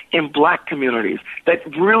happen in Black communities. That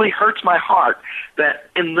really hurts my heart that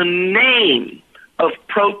in the name of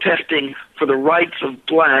protesting for the rights of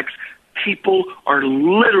Blacks, people are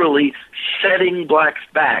literally setting Blacks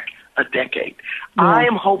back a decade. I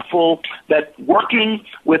am hopeful that working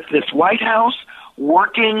with this White House,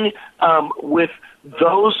 working with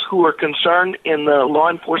those who are concerned in the law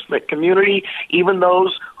enforcement community, even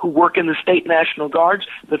those who work in the state National Guards,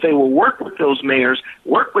 that they will work with those mayors,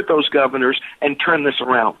 work with those governors, and turn this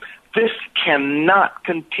around. This cannot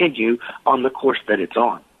continue on the course that it's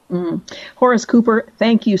on. Horace Cooper,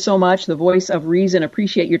 thank you so much. The voice of reason.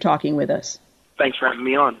 Appreciate your talking with us. Thanks for having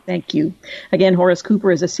me on. Thank you. Again, Horace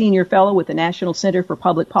Cooper is a senior fellow with the National Center for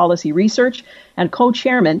Public Policy Research and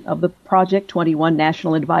co-chairman of the Project 21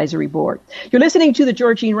 National Advisory Board. You're listening to The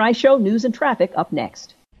Georgene Rice Show. News and traffic up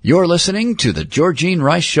next. You're listening to The Georgene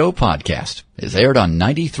Rice Show podcast. It's aired on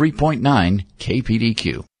 93.9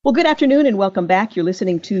 KPDQ. Well, good afternoon and welcome back. You're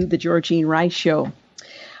listening to The Georgene Rice Show.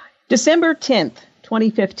 December 10th,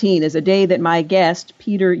 2015 is a day that my guest,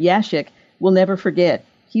 Peter Yashik, will never forget.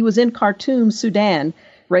 He was in Khartoum, Sudan,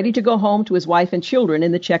 ready to go home to his wife and children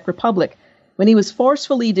in the Czech Republic, when he was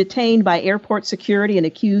forcefully detained by airport security and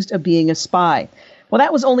accused of being a spy. Well,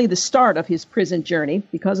 that was only the start of his prison journey.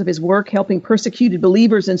 Because of his work helping persecuted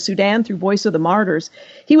believers in Sudan through Voice of the Martyrs,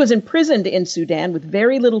 he was imprisoned in Sudan with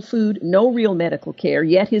very little food, no real medical care,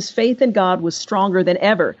 yet his faith in God was stronger than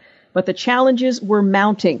ever. But the challenges were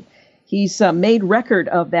mounting. He's made record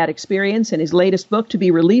of that experience in his latest book, to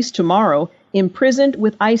be released tomorrow, Imprisoned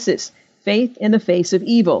with ISIS, Faith in the Face of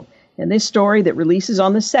Evil. And this story that releases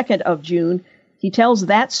on the 2nd of June, he tells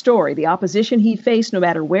that story, the opposition he faced no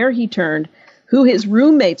matter where he turned, who his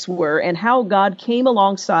roommates were, and how God came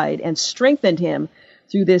alongside and strengthened him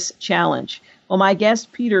through this challenge. Well, my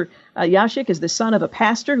guest, Peter Jacek is the son of a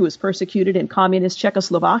pastor who was persecuted in communist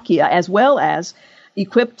Czechoslovakia, as well as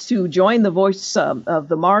equipped to join the Voice of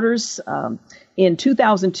the Martyrs in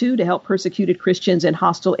 2002 to help persecuted Christians in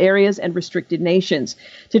hostile areas and restricted nations.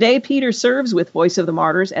 Today, Peter serves with Voice of the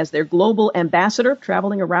Martyrs as their global ambassador,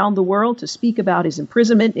 traveling around the world to speak about his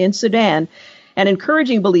imprisonment in Sudan and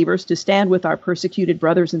encouraging believers to stand with our persecuted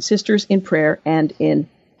brothers and sisters in prayer and in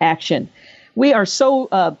action. We are so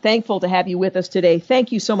thankful to have you with us today.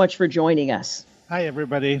 Thank you so much for joining us. Hi,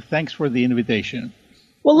 everybody. Thanks for the invitation.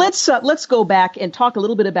 Well, let's go back and talk a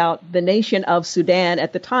little bit about the nation of Sudan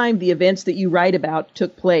at the time the events that you write about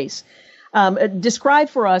took place. Describe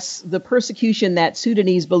for us the persecution that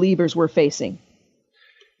Sudanese believers were facing.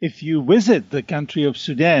 If you visit the country of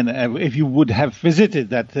Sudan, if you would have visited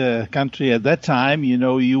that country at that time,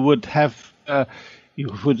 you would have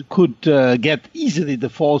could get easily the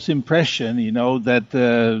false impression, that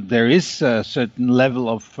there is a certain level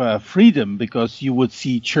of freedom, because you would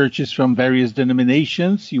see churches from various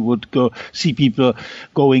denominations, you would see people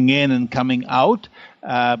going in and coming out.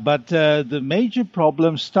 But the major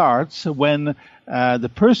problem starts when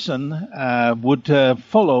the person would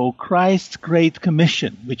follow Christ's Great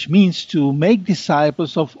Commission, which means to make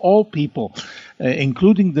disciples of all people,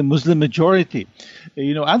 including the Muslim majority.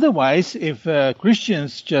 Otherwise, if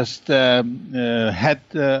Christians just were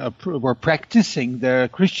practicing their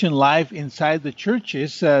Christian life inside the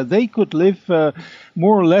churches, they could live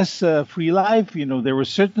more or less free life. They were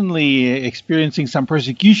certainly experiencing some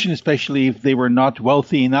persecution, especially if they were not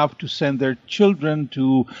wealthy enough to send their children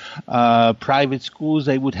to private schools.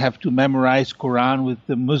 They would have to memorize Quran with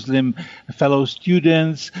the Muslim fellow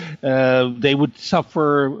students. They would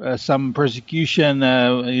suffer some persecution,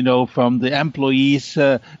 from the employers,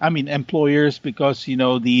 because,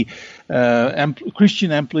 the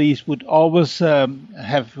Christian employees would always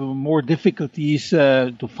have more difficulties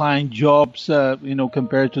to find jobs,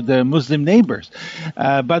 compared to their Muslim neighbors.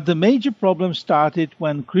 But the major problem started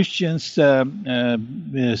when Christians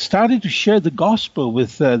started to share the gospel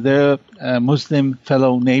with their Muslim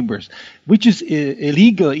fellow neighbors, which is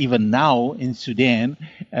illegal even now in Sudan,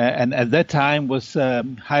 and at that time was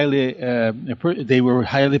they were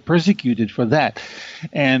highly persecuted for that.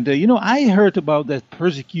 And I heard about that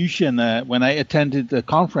persecution when I attended a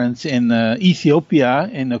conference in Ethiopia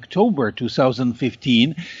in October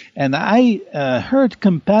 2015, and I heard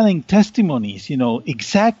compelling testimonies,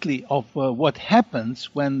 exactly of what happens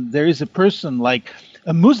when there is a person like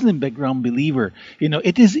a Muslim background believer.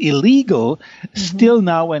 It is illegal still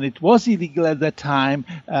now, and it was illegal at that time,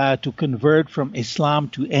 to convert from Islam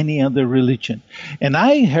to any other religion. And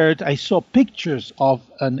I saw pictures of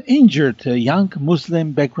an injured young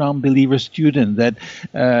Muslim background believer student that,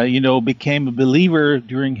 became a believer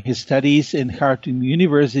during his studies in Khartoum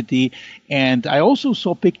University. And I also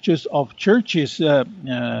saw pictures of churches,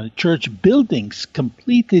 church buildings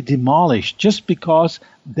completely demolished just because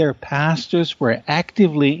their pastors were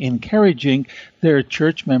actively encouraging their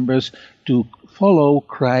church members to follow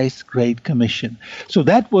Christ's Great Commission. So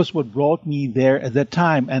that was what brought me there at that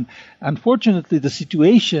time. And unfortunately, the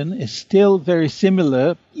situation is still very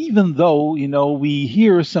similar, even though, we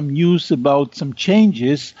hear some news about some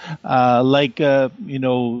changes, President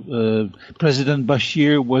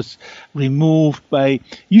Bashir was removed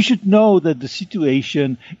you should know that the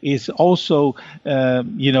situation is also,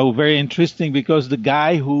 very interesting, because the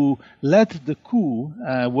guy who led the coup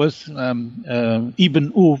was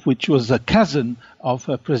Ibn Auf, which was a cousin of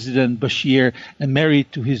President Bashir and married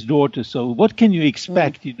to his daughter. So what can you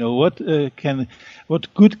expect?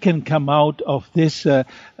 What good can come out of this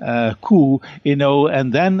coup?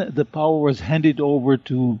 And then the power was handed over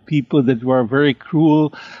to people that were very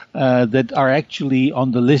cruel, that are actually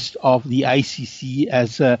on the list of the ICC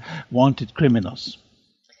as wanted criminals.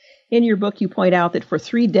 In your book, you point out that for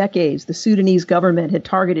 3 decades, the Sudanese government had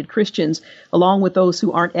targeted Christians along with those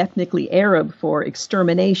who aren't ethnically Arab for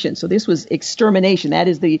extermination. So this was extermination. That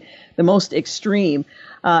is the most extreme.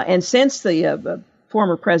 And since the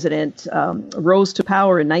former president rose to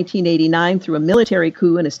power in 1989 through a military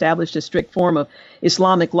coup and established a strict form of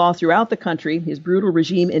Islamic law throughout the country, his brutal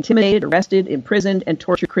regime intimidated, arrested, imprisoned, and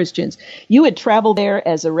tortured Christians. You had traveled there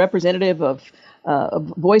as a representative of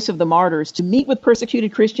Voice of the Martyrs to meet with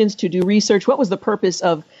persecuted Christians, to do research. What was the purpose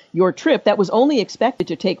of your trip that was only expected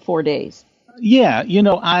to take 4 days? Yeah,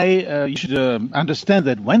 you should understand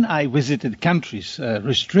that when I visited countries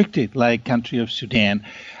restricted like country of Sudan,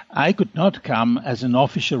 I could not come as an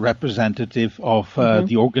official representative of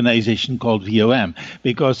the organization called VOM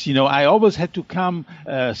because, I always had to come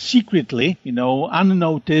secretly,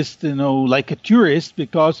 unnoticed, like a tourist,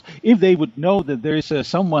 because if they would know that there is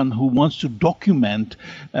someone who wants to document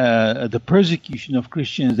the persecution of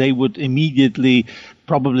Christians, they would immediately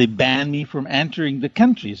probably ban me from entering the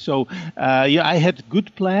country. So, I had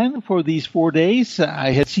good plan for these 4 days.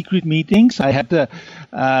 I had secret meetings. I had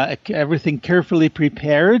everything carefully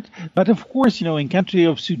prepared. But of course, in country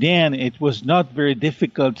of Sudan, it was not very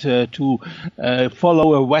difficult to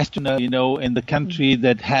follow a Westerner, in the country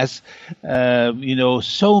that has,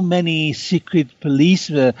 so many secret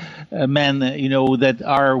policemen, that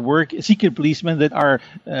are secret policemen that are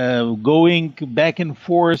going back and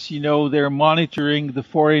forth. They're monitoring the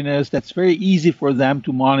foreigners. That's very easy for them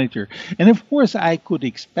to monitor. And of course, I could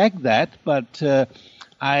expect that, but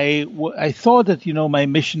I thought that, my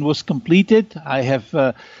mission was completed. I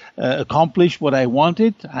have accomplished what I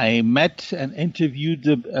wanted. I met and interviewed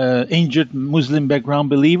the injured Muslim background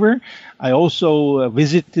believer. I also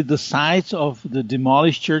visited the sites of the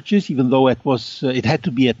demolished churches, even though it had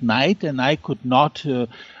to be at night, and I could not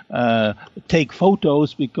take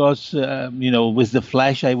photos because, with the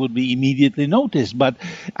flash I would be immediately noticed. But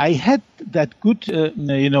I had that good,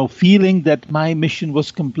 feeling that my mission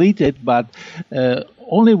was completed, but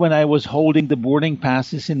only when I was holding the boarding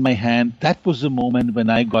passes in my hand, that was the moment when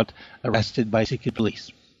I got arrested by secret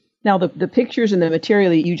police. Now, the pictures and the material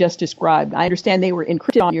that you just described, I understand they were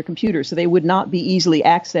encrypted on your computer, so they would not be easily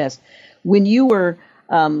accessed. When you were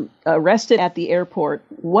arrested at the airport,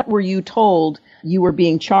 what were you told you were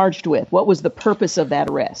being charged with? What was the purpose of that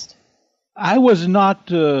arrest? I was not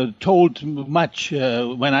told much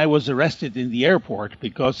when I was arrested in the airport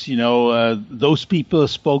because, those people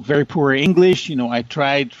spoke very poor English. I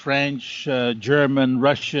tried French, German,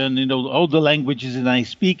 Russian, all the languages that I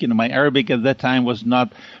speak. My Arabic at that time was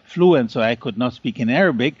not fluent, so I could not speak in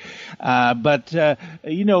Arabic. But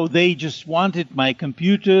they just wanted my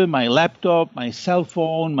computer, my laptop, my cell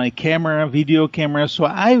phone, my camera, video camera. So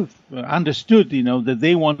I understood, that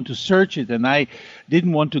they wanted to search it, and I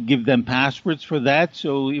didn't want to give them passwords for that.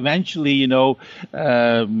 So eventually, the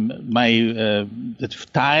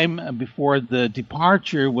time before the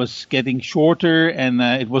departure was getting shorter, and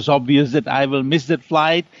it was obvious that I will miss that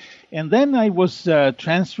flight. And then I was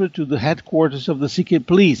transferred to the headquarters of the secret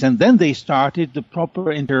police. And then they started the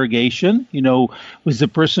proper interrogation, with the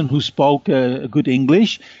person who spoke good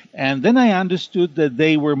English. And then I understood that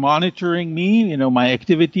they were monitoring me, my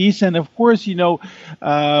activities. And of course,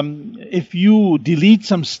 if you delete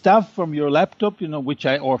some stuff from your laptop,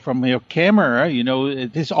 or from your camera,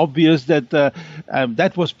 it is obvious that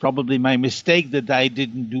that was probably my mistake that I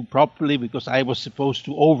didn't do properly because I was supposed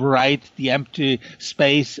to overwrite the empty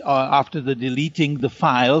space after the deleting the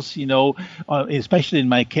files, especially in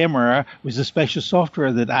my camera with the special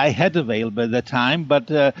software that I had available at the time.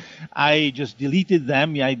 But I just deleted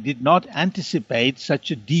them. I did not anticipate such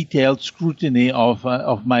a detailed scrutiny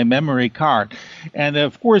of my memory card. And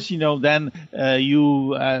of course, then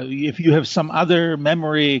if you have some other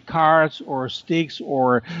memory cards or sticks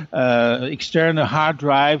or external hard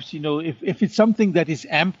drives, if it's something that is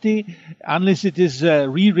empty, unless it is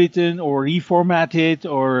rewritten or reformatted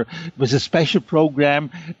or with a special program,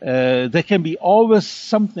 there can be always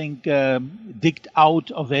something digged out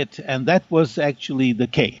of it, and that was actually the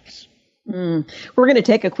case. We're going to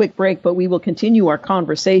take a quick break, but we will continue our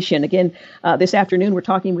conversation. Again, this afternoon, we're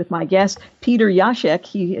talking with my guest, Peter Jacek.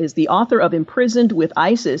 He is the author of Imprisoned with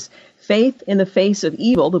ISIS, Faith in the Face of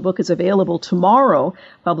Evil. The book is available tomorrow,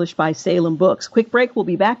 published by Salem Books. Quick break. We'll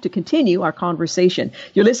be back to continue our conversation.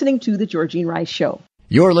 You're listening to The Georgene Rice Show.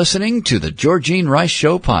 You're listening to The Georgene Rice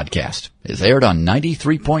Show podcast. It's aired on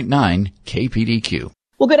 93.9 KPDQ.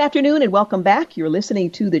 Well, good afternoon and welcome back. You're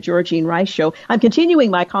listening to The Georgene Rice Show. I'm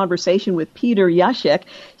continuing my conversation with Peter Jacek.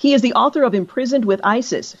 He is the author of Imprisoned with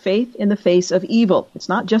ISIS, Faith in the Face of Evil. It's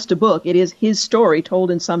not just a book. It is his story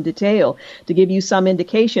told in some detail to give you some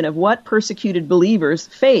indication of what persecuted believers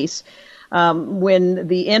face when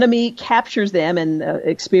the enemy captures them and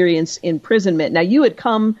experience imprisonment. Now, you had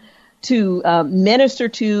come to minister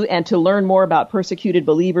to and to learn more about persecuted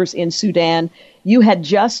believers in Sudan. You had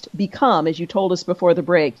just become, as you told us before the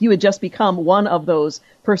break, you had just become one of those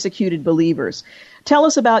persecuted believers. Tell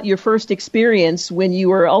us about your first experience when you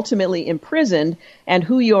were ultimately imprisoned and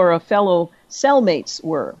who your fellow cellmates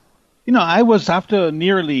were. I was, after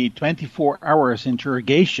nearly 24 hours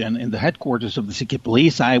interrogation in the headquarters of the secret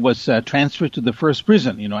police, I was transferred to the first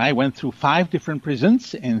prison. I went through 5 different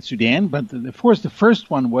prisons in Sudan, but of course the first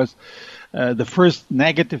one was the first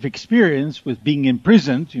negative experience with being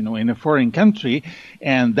imprisoned, in a foreign country,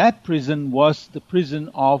 and that prison was the prison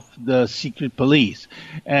of the secret police.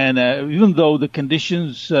 And even though the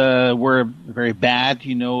conditions were very bad,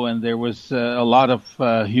 and there was a lot of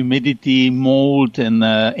humidity, mold, and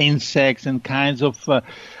insects and kinds of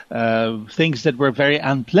things that were very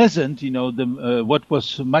unpleasant. What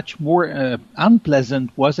was much more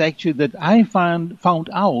unpleasant was actually that I found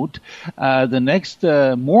out the next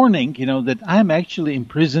morning, that I'm actually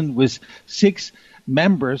imprisoned with 6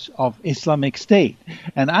 members of Islamic State.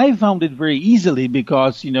 And I found it very easily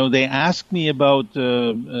because, they asked me about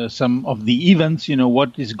some of the events,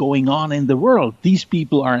 what is going on in the world. These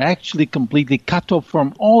people are actually completely cut off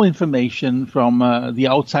from all information from the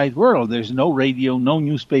outside world. There's no radio, no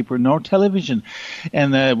newspaper, no television.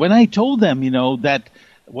 And when I told them, that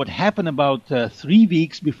what happened about 3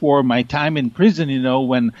 weeks before my time in prison,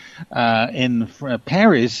 when in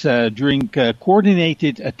Paris, during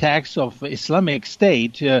coordinated attacks of Islamic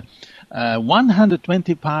State,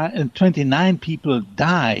 129 people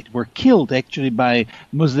died, were killed actually by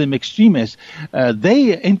Muslim extremists.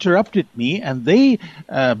 They interrupted me and they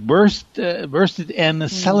bursted in a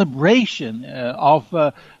celebration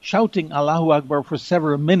of shouting Allahu Akbar for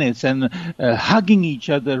several minutes and hugging each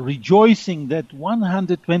other, rejoicing that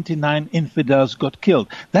 129 infidels got killed.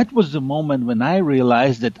 That was the moment when I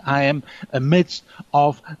realized that I am amidst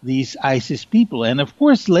of these ISIS people. And of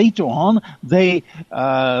course, later on, they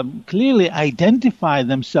clearly identify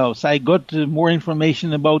themselves. I got more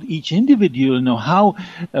information about each individual,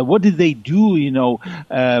 what did they do,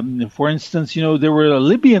 for instance, there were a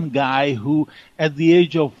Libyan guy who at the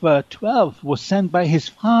age of 12 was sent by his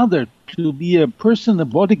father to be a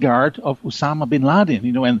bodyguard of Osama bin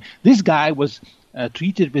Laden, and this guy was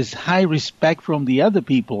treated with high respect from the other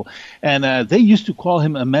people, and they used to call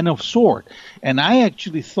him a man of sword. And I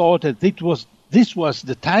actually thought that this was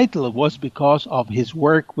the title was because of his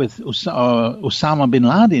work with Osama bin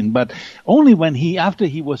Laden, but only after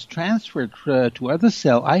he was transferred to other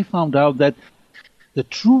cell, I found out that the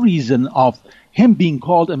true reason of him being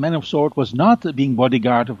called a man of sword was not being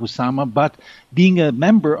bodyguard of Osama, but being a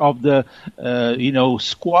member of the,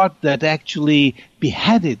 squad that actually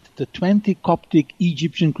beheaded the 20 Coptic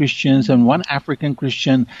Egyptian Christians and 1 African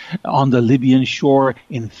Christian on the Libyan shore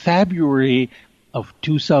in February of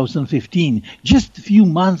 2015, just a few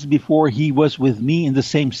months before he was with me in the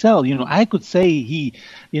same cell. I could say he,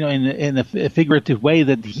 in a figurative way,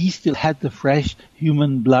 that he still had the fresh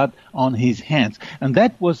human blood on his hands. And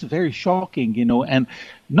that was very shocking, and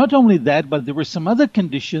not only that, but there were some other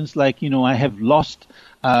conditions like, I have lost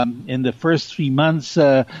in the first 3 months,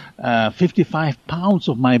 55 pounds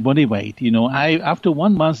of my body weight. After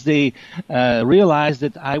 1 month, they realized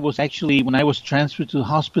that I was actually, when I was transferred to the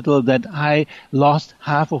hospital, that I lost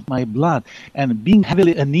half of my blood. And being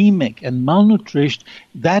heavily anemic and malnourished,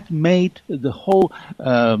 that made the whole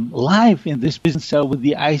life in this prison cell with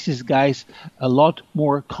the ISIS guys a lot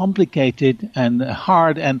more complicated and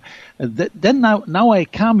hard. And then now I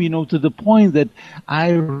come, to the point that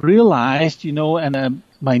I realized,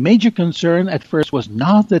 my major concern at first was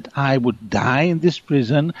not that I would die in this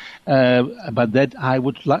prison, but that I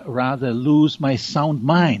would rather lose my sound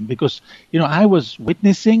mind, because, I was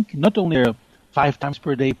witnessing not only 5 times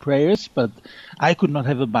per day prayers, but I could not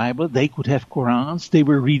have a Bible. They could have Qurans. They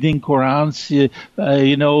were reading Qurans,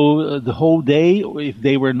 the whole day, if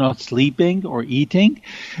they were not sleeping or eating.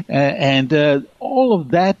 And all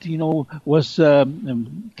of that, was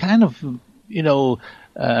kind of,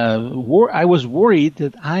 I was worried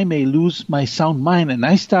that I may lose my sound mind, and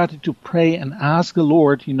I started to pray and ask the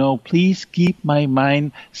Lord, please keep my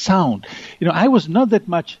mind sound. I was not that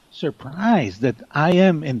much surprised that I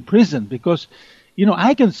am in prison, because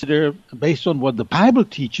I consider, based on what the Bible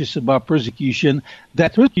teaches about persecution,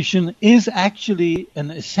 that persecution is actually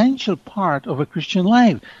an essential part of a Christian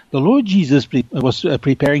life. The Lord Jesus was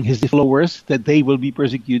preparing his followers that they will be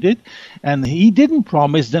persecuted, and he didn't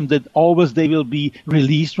promise them that always they will be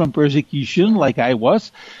released from persecution like I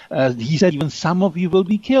was. He said even some of you will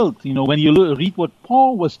be killed. When you read what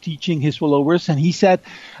Paul was teaching his followers, and he said,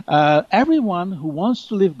 everyone who wants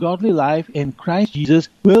to live godly life in Christ Jesus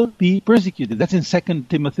will be persecuted. That's in 2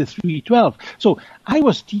 Timothy 3:12. So I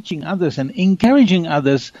was teaching others and encouraging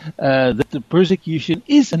others that the persecution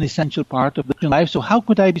is an essential part of the Christian life. So how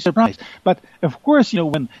could I be surprised? But of course,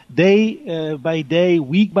 when day by day,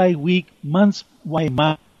 week by week, months by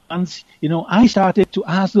month, months, I started to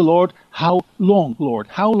ask the Lord, how long, Lord?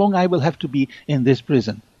 How long I will have to be in this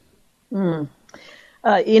prison?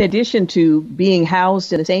 In addition to being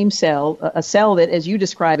housed in the same cell, a cell that, as you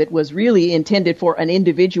describe it, was really intended for an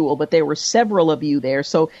individual, but there were several of you there,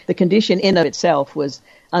 so the condition in of itself was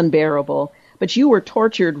unbearable. But you were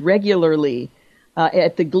tortured regularly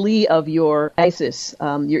at the glee of your ISIS,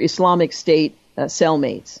 your Islamic State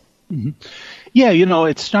cellmates. Mm-hmm. Yeah,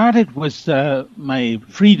 it started with my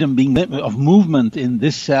freedom of movement in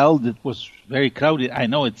this cell that was very crowded. I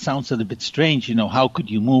know it sounds a little bit strange, how could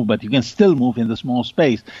you move, but you can still move in the small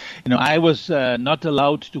space. I was not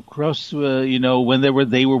allowed to cross, when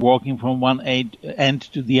they were walking from one end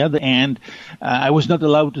to the other end. I was not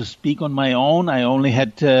allowed to speak on my own. I only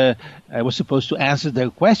I was supposed to answer their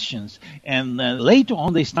questions. And later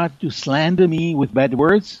on, they started to slander me with bad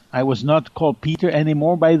words. I was not called Peter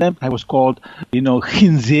anymore by them. I was called,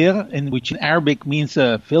 Khinzir, which in Arabic means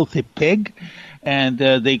a filthy pig. And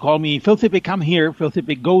they call me filthy pig, come here, filthy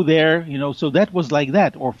pig, go there, so that was like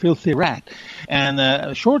that, or filthy rat.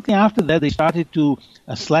 And shortly after that, they started to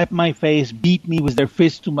slap my face, beat me with their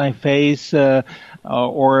fist to my face,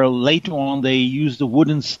 or later on, they used a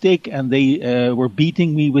wooden stick and they were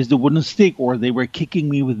beating me with the wooden stick, or they were kicking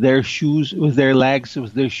me with their shoes, with their legs,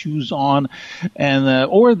 with their shoes on, and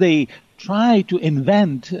or they try to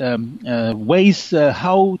invent ways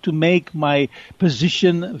how to make my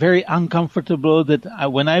position very uncomfortable, that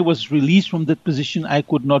when I was released from that position, I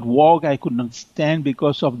could not walk, I could not stand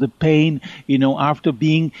because of the pain, after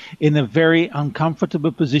being in a very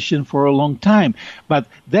uncomfortable position for a long time. But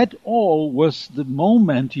that all was the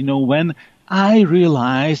moment, when I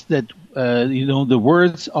realized that the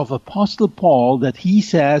words of Apostle Paul that he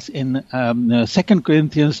says in 2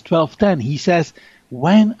 Corinthians 12:10, he says,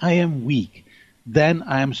 when I am weak, then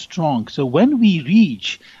I am strong. So when we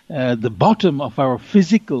reach the bottom of our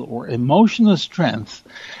physical or emotional strength,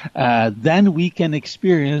 then we can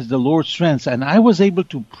experience the Lord's strength. And I was able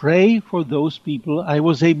to pray for those people. I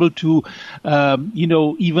was able to,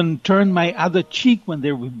 even turn my other cheek when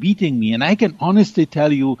they were beating me. And I can honestly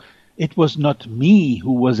tell you, it was not me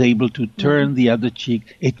who was able to turn the other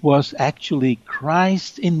cheek. It was actually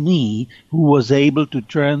Christ in me who was able to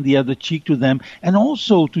turn the other cheek to them and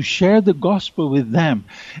also to share the gospel with them.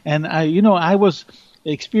 And I was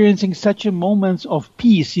experiencing such a moments of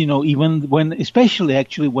peace, even when, especially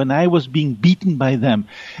actually when I was being beaten by them.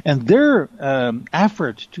 And their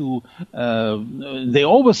effort to, they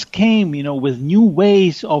always came, with new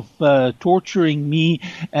ways of torturing me.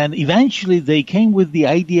 And eventually they came with the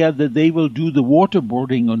idea that they will do the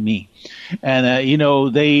waterboarding on me. And,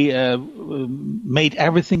 they made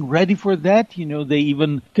everything ready for that. They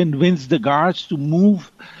even convinced the guards to move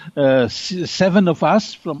 7 of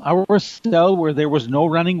us from our cell where there was no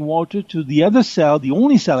running water to the other cell, the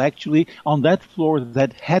only cell actually on that floor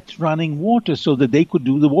that had running water, so that they could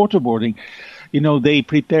do the waterboarding. They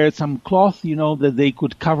prepared some cloth, that they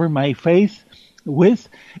could cover my face with.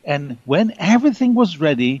 And when everything was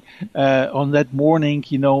ready on that morning,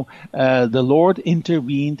 the Lord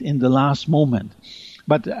intervened in the last moment.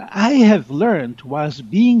 But I have learned, whilst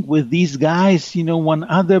being with these guys, one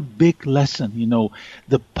other big lesson,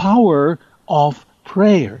 the power of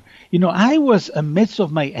prayer. I was amidst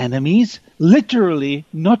of my enemies, literally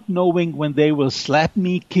not knowing when they will slap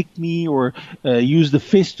me, kick me, or use the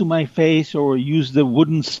fist to my face, or use the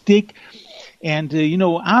wooden stick. And,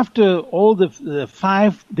 after all the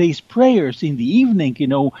 5 days prayers in the evening,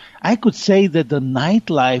 I could say that the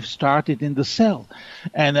nightlife started in the cell.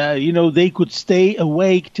 And, they could stay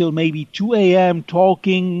awake till maybe 2 a.m.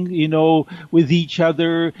 talking, with each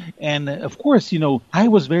other. And, of course, I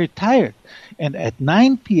was very tired. And at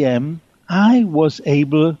 9 p.m., I was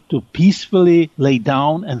able to peacefully lay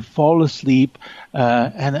down and fall asleep.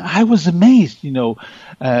 And I was amazed,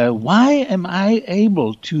 why am I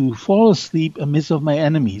able to fall asleep amidst of my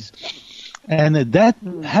enemies? And that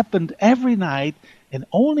happened every night. And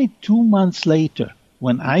only 2 months later,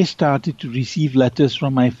 when I started to receive letters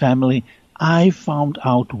from my family, I found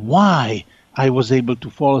out why I was able to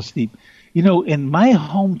fall asleep. In my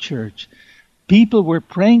home church, people were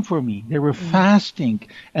praying for me. They were fasting.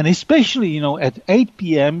 And especially, at 8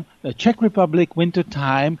 p.m., Czech Republic winter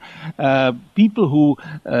time, people who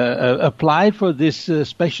applied for this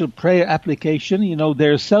special prayer application,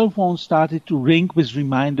 their cell phones started to ring with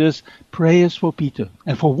reminders, prayers for Peter.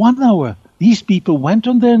 And for 1 hour, these people went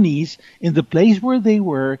on their knees in the place where they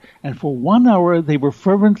were, and for 1 hour they were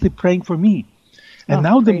fervently praying for me. And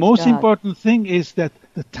now the most important thing is that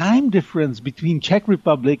the time difference between Czech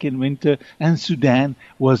Republic in winter and Sudan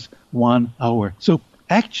was 1 hour. So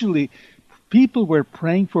actually, people were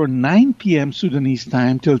praying for 9 p.m. Sudanese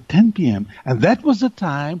time till 10 p.m. And that was the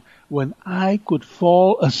time when I could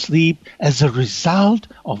fall asleep as a result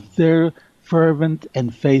of their fervent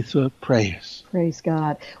and faithful prayers. Praise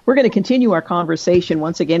God. We're going to continue our conversation.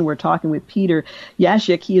 Once again, we're talking with Peter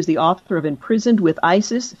Yashik. He is the author of Imprisoned with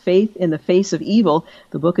ISIS, Faith in the Face of Evil.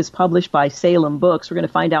 The book is published by Salem Books. We're going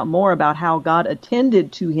to find out more about how God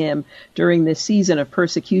attended to him during this season of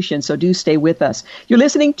persecution. So do stay with us. You're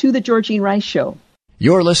listening to The Georgene Rice Show.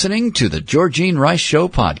 You're listening to The Georgene Rice Show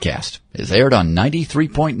podcast. It's aired on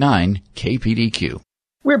 93.9 KPDQ.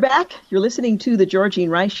 We're back. You're listening to The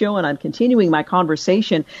Georgene Rice Show, and I'm continuing my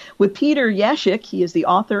conversation with Peter Yashik. He is the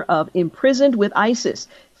author of Imprisoned with ISIS,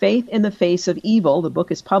 Faith in the Face of Evil. The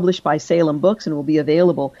book is published by Salem Books and will be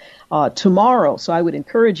available tomorrow. So I would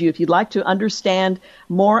encourage you, if you'd like to understand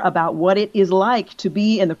more about what it is like to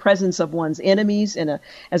be in the presence of one's enemies and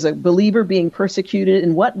as a believer being persecuted,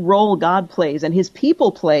 and what role God plays and his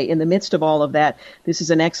people play in the midst of all of that, this is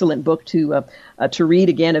an excellent book to read,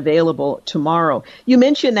 again, available tomorrow. You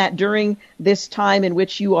mentioned that during this time in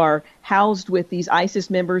which you are housed with these ISIS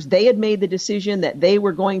members, they had made the decision that they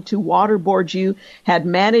were going to waterboard you, had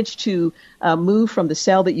managed to move from the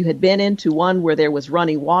cell that you had been in to one where there was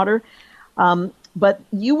running water. But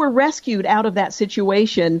you were rescued out of that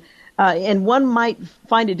situation, and one might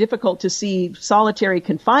find it difficult to see solitary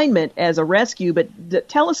confinement as a rescue, but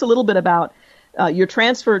tell us a little bit about your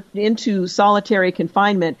transfer into solitary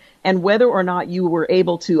confinement and whether or not you were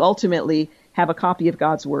able to ultimately have a copy of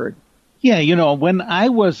God's Word. Yeah, when I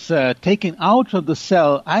was taken out of the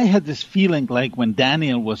cell, I had this feeling like when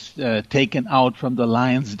Daniel was taken out from the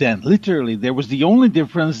lion's den. Literally, there was the only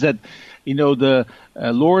difference that, the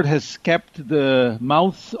Lord has kept the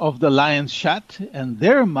mouths of the lions shut, and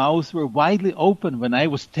their mouths were widely open when I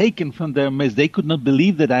was taken from their midst. They could not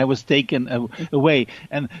believe that I was taken away.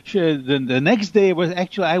 And the next day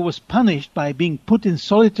I was punished by being put in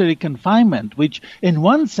solitary confinement, which in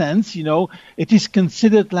one sense, it is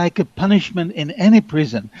considered like a punishment in any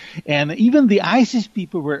prison. And even the ISIS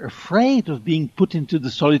people were afraid of being put into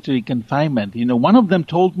the solitary confinement. One of them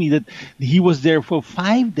told me that he was there for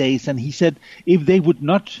 5 days, and he said, if they would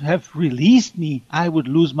not have released me, I would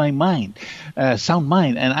lose my mind, sound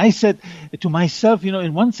mind. And I said to myself,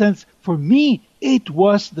 in one sense, for me, it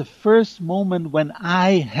was the first moment when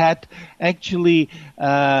I had actually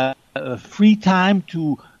free time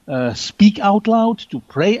to speak out loud, to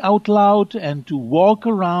pray out loud, and to walk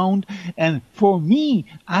around. And for me,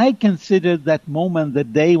 I considered that moment, the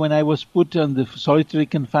day when I was put on the solitary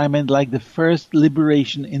confinement, like the first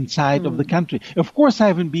liberation inside of the country. Of course, I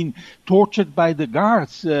haven't been tortured by the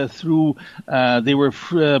guards they were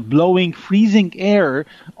blowing freezing air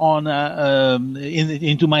on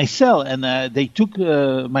into my cell, and they took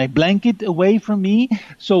my blanket away from me.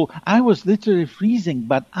 So I was literally freezing,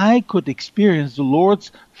 but I could experience the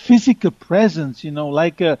Lord's physical presence,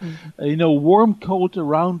 like a warm coat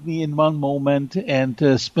around me in one moment,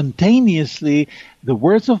 and spontaneously the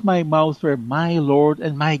words of my mouth were my Lord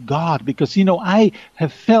and my God, because, I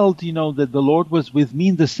have felt, that the Lord was with me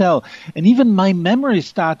in the cell. And even my memory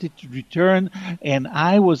started to return, and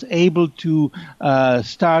I was able to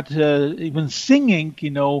start even singing,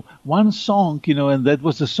 one song, and that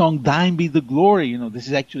was the song, Thine Be the Glory. This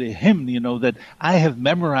is actually a hymn, that I have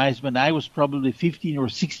memorized when I was probably 15 or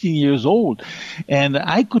 16 years old. And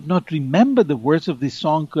I could not remember the words of this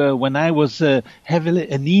song when I was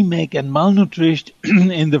heavily anemic and malnourished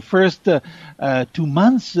in the first 2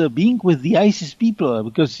 months being with the ISIS people,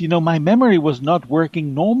 because my memory was not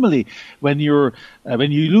working normally. When you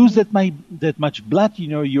lose that much blood,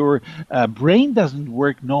 your brain doesn't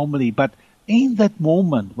work normally. But in that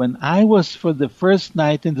moment, when I was for the first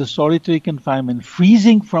night in the solitary confinement,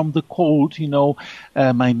 freezing from the cold,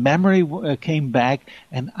 my memory came back,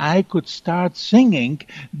 and I could start singing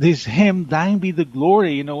this hymn, Thine Be the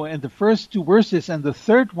Glory, and the first 2 verses, and the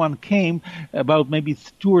third one came about maybe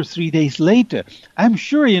 2 or 3 days later. I'm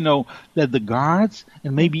sure, that the guards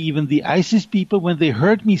and maybe even the ISIS people, when they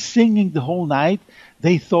heard me singing the whole night,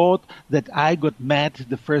 they thought that I got mad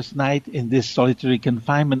the first night in this solitary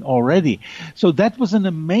confinement already. So that was an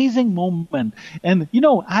amazing moment. And,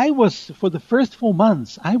 I was, for the first 4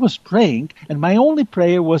 months, I was praying, and my only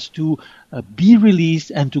prayer was to be released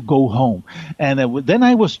and to go home. And then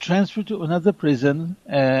I was transferred to another prison,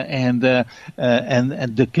 and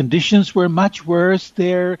the conditions were much worse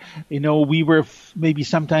there. We were maybe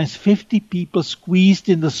sometimes 50 people squeezed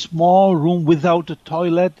in the small room without a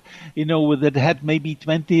toilet, that had maybe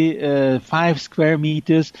 25 square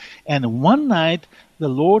meters. And one night, the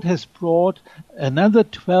Lord has brought another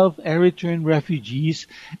 12 Eritrean refugees,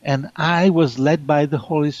 and I was led by the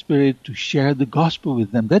Holy Spirit to share the gospel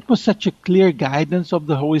with them. That was such a clear guidance of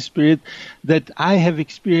the Holy Spirit that I have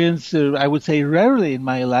experienced, I would say, rarely in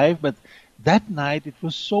my life, but that night it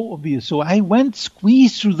was so obvious. So I went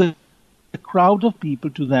squeezed through the crowd of people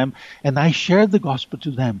to them, and I shared the gospel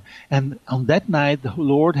to them. And on that night, the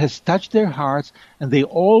Lord has touched their hearts, and they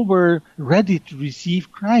all were ready to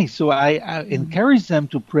receive Christ. So I encouraged them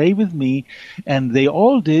to pray with me, and they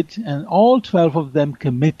all did, and all 12 of them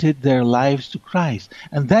committed their lives to Christ.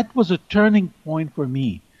 And that was a turning point for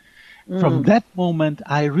me. From that moment,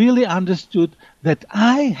 I really understood that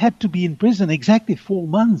I had to be in prison exactly 4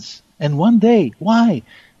 months and 1 day. Why?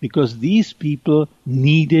 Because these people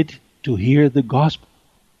needed to hear the gospel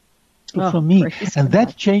from me. And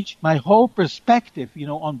that changed my whole perspective,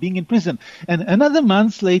 on being in prison. And another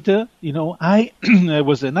month later, I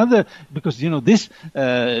was another, because, this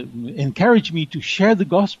encouraged me to share the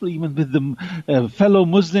gospel even with the fellow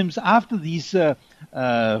Muslims. After these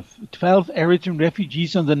 12 Eritrean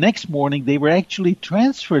refugees, on the next morning, they were actually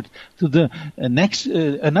transferred to the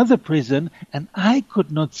another prison, and I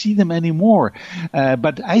could not see them anymore.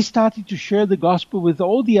 But I started to share the gospel with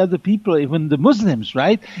all the other people, even the Muslims,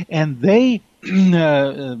 right? And they,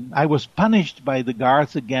 I was punished by the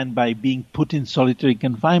guards again by being put in solitary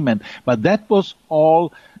confinement. But that was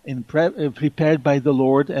all prepared by the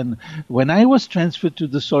Lord. And when I was transferred to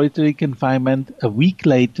the solitary confinement a week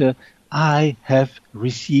later, I have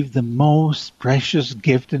received the most precious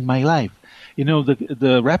gift in my life.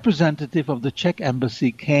 The representative of the Czech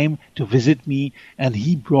embassy came to visit me, and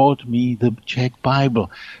he brought me the Czech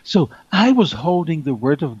Bible. So I was holding the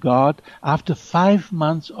Word of God after 5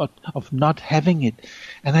 months of not having it.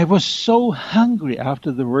 And I was so hungry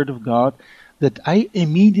after the Word of God that I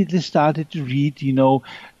immediately started to read,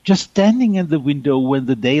 just standing at the window when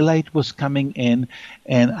the daylight was coming in,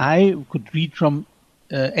 and I could read from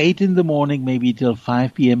 8 in the morning, maybe till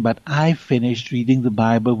 5 p.m., but I finished reading the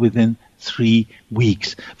Bible within 3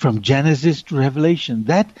 weeks, from Genesis to Revelation.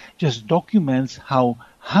 That just documents how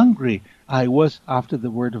hungry I was after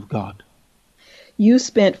the Word of God. You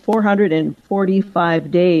spent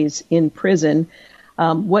 445 days in prison.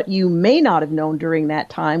 What you may not have known during that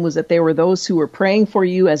time was that there were those who were praying for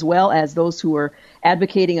you as well as those who were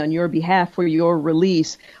advocating on your behalf for your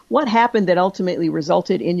release. What happened that ultimately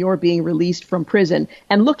resulted in your being released from prison?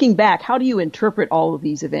 And looking back, how do you interpret all of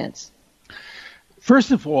these events?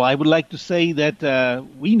 First of all, I would like to say that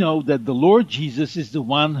we know that the Lord Jesus is the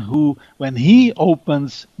one who, when He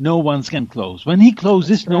opens, no one can close. When He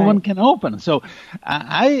closes, no one can open. So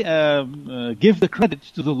I give the credit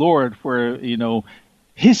to the Lord for,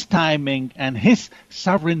 His timing and His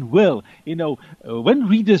sovereign will. When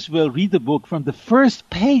readers will read the book from the first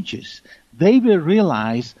pages, they will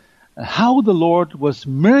realize how the Lord was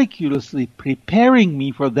miraculously preparing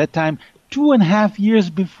me for that time 2.5 years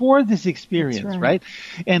before this experience, right?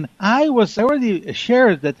 And I was already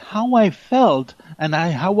shared that how I felt, and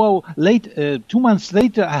 2 months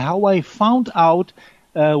later, how I found out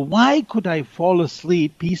why could I fall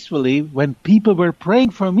asleep peacefully when people were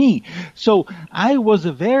praying for me? So I was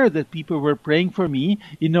aware that people were praying for me.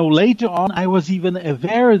 Later on, I was even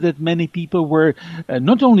aware that many people were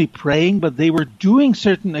not only praying, but they were doing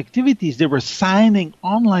certain activities. They were signing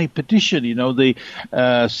online petition. The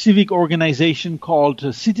civic organization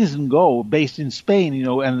called Citizen Go, based in Spain,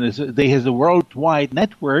 and they has a worldwide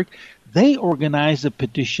network. They organized a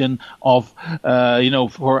petition of,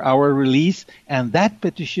 for our release, and that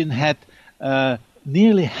petition had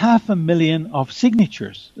nearly 500,000 of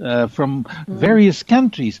signatures from various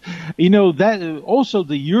countries. That also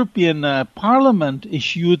the European Parliament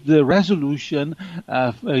issued the resolution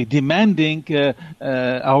demanding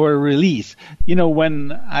our release.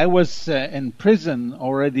 When I was in prison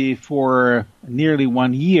already for nearly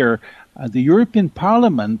 1 year, the European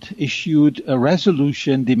Parliament issued a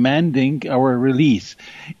resolution demanding our release.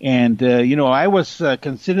 And, I was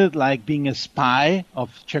considered like being a spy of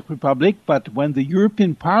Czech Republic, but when the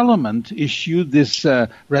European Parliament issued this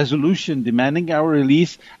resolution demanding our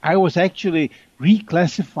release, I was actually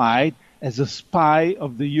reclassified as a spy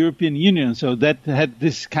of the European Union. So that had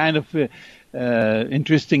this kind of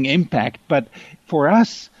interesting impact. But for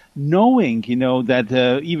us, knowing, that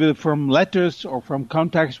either from letters or from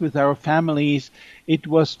contacts with our families, it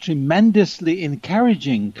was tremendously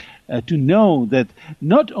encouraging to know that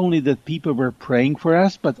not only that people were praying for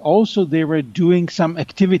us, but also they were doing some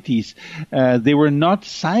activities. They were not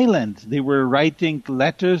silent. They were writing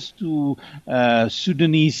letters to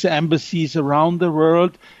Sudanese embassies around the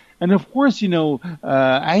world. And of course,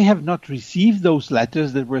 I have not received those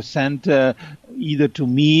letters that were sent either to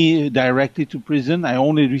me directly to prison. I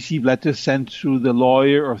only receive letters sent through the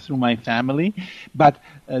lawyer or through my family. But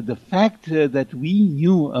the fact that we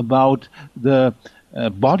knew about the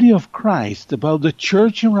body of Christ, about the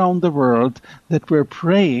church around the world that were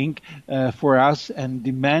praying for us and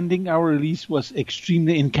demanding our release was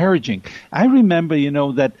extremely encouraging. I remember,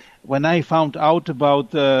 that when I found out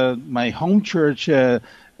about my home church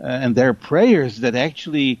and their prayers that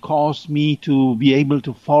actually caused me to be able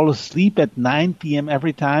to fall asleep at 9 p.m.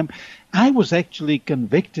 every time, I was actually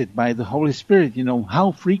convicted by the Holy Spirit,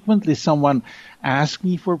 how frequently someone asked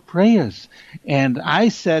me for prayers. And I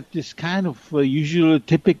said this kind of usual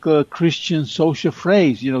typical Christian social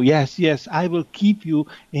phrase, yes, I will keep you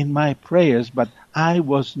in my prayers, but I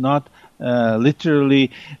was not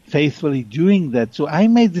literally faithfully doing that. So I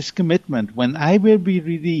made this commitment: when I will be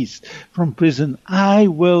released from prison, I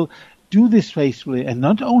will do this faithfully. And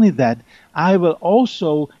not only that, I will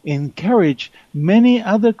also encourage many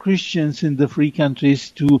other Christians in the free countries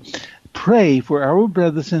to pray for our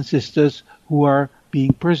brothers and sisters who are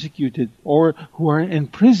being persecuted or who are in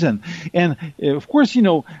prison. And of course,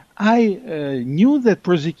 I knew that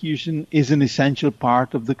persecution is an essential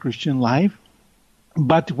part of the Christian life.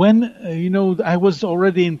 But when, I was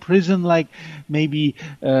already in prison like maybe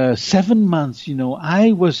 7 months,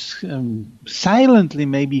 I was silently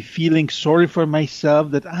maybe feeling sorry for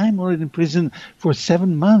myself that I'm already in prison for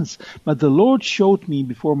 7 months. But the Lord showed me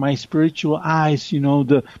before my spiritual eyes,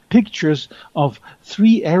 the pictures of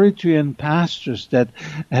 3 Eritrean pastors that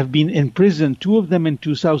have been in prison, 2 of them in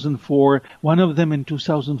 2004, 1 of them in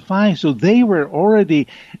 2005. So they were already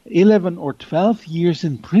 11 or 12 years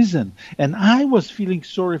in prison. And I was feeling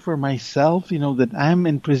sorry for myself, that I'm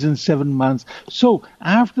in prison 7 months. So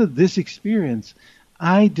after this experience,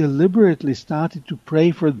 I deliberately started to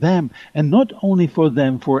pray for them, and not only for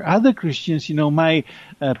them, for other Christians. My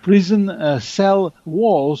prison cell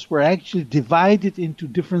walls were actually divided into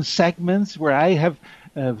different segments where I have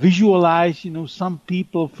visualize, some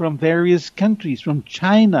people from various countries, from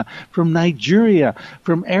China, from Nigeria,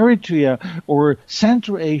 from Eritrea or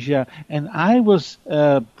Central Asia, and I was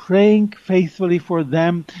praying faithfully for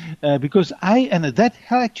them because that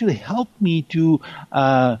actually helped me to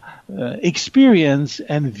experience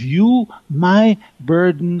and view my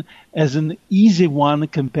burden as an easy one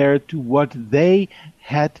compared to what they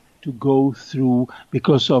had to go through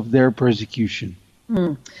because of their persecution.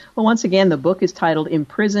 Well, once again, the book is titled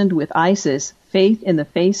Imprisoned with ISIS, Faith in the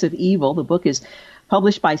Face of Evil. The book is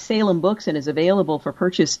published by Salem Books and is available for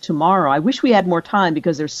purchase tomorrow. I wish we had more time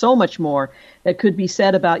because there's so much more that could be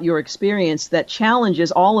said about your experience that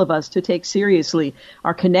challenges all of us to take seriously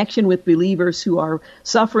our connection with believers who are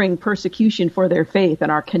suffering persecution for their faith and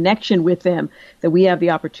our connection with them, that we have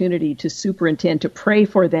the opportunity to superintend, to pray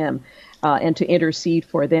for them, and to intercede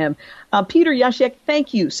for them. Peter Jacek,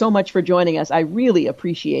 thank you so much for joining us. I really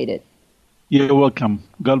appreciate it. You're welcome.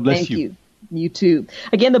 God bless you. Thank you. You too.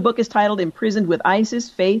 Again, the book is titled Imprisoned with ISIS,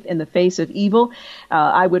 Faith in the Face of Evil.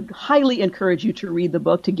 I would highly encourage you to read the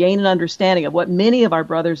book to gain an understanding of what many of our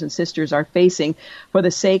brothers and sisters are facing for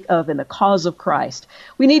the sake of and the cause of Christ.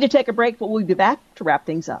 We need to take a break, but we'll be back to wrap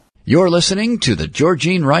things up. You're listening to the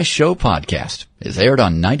Georgene Rice Show podcast. It's aired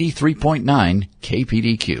on 93.9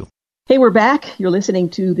 KPDQ. Hey, we're back. You're listening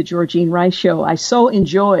to the Georgene Rice Show. I so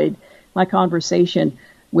enjoyed my conversation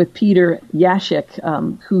with Peter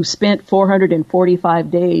Jacek, who spent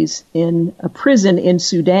 445 days in a prison in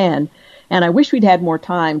Sudan. And I wish we'd had more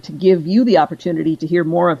time to give you the opportunity to hear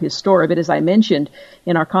more of his story. But as I mentioned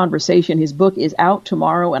in our conversation, his book is out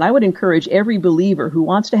tomorrow. And I would encourage every believer who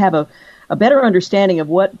wants to have a better understanding of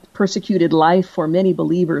what persecuted life for many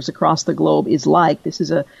believers across the globe is like. This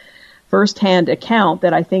is a first-hand account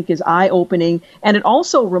that I think is eye-opening, and it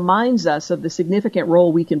also reminds us of the significant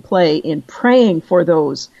role we can play in praying for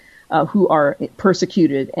those who are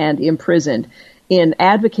persecuted and imprisoned, in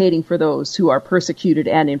advocating for those who are persecuted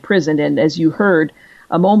and imprisoned. And as you heard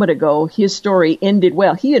a moment ago, his story ended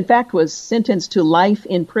well. He, in fact, was sentenced to life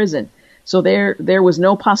in prison. So there was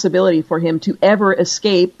no possibility for him to ever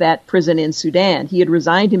escape that prison in Sudan. He had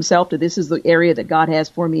resigned himself to, this is the area that God has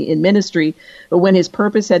for me in ministry. But when his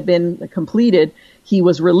purpose had been completed, he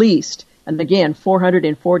was released. And again,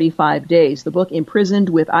 445 days. The book, Imprisoned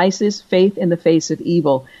with ISIS, Faith in the Face of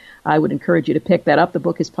Evil. I would encourage you to pick that up. The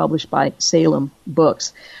book is published by Salem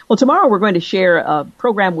Books. Well, tomorrow we're going to share a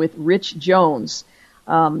program with Rich Jones.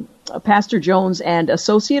 Pastor Jones and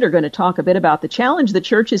associate are going to talk a bit about the challenge the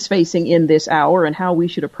church is facing in this hour and how we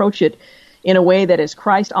should approach it in a way that is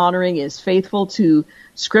Christ-honoring, is faithful to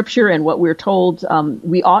Scripture and what we're told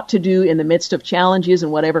we ought to do in the midst of challenges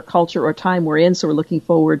in whatever culture or time we're in. So we're looking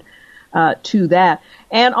forward to that.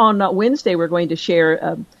 And on Wednesday, we're going to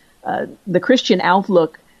share the Christian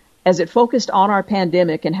outlook as it focused on our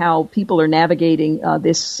pandemic and how people are navigating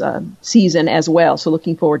this season as well. So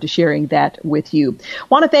looking forward to sharing that with you.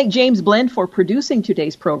 Want to thank James Blend for producing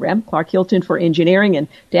today's program, Clark Hilton for engineering, and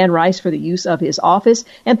Dan Rice for the use of his office.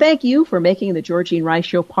 And thank you for making the Georgene Rice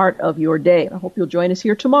Show part of your day. I hope you'll join us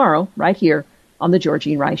here tomorrow, right here on the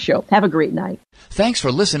Georgene Rice Show. Have a great night. Thanks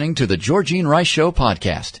for listening to the Georgene Rice Show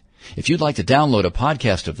podcast. If you'd like to download a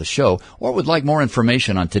podcast of the show or would like more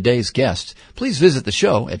information on today's guests, please visit the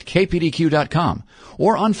show at kpdq.com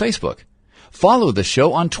or on Facebook. Follow the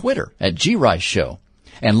show on Twitter at GRice Show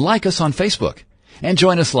and like us on Facebook. And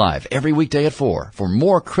join us live every weekday at 4 for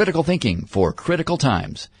more critical thinking for critical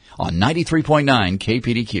times on 93.9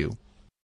 KPDQ.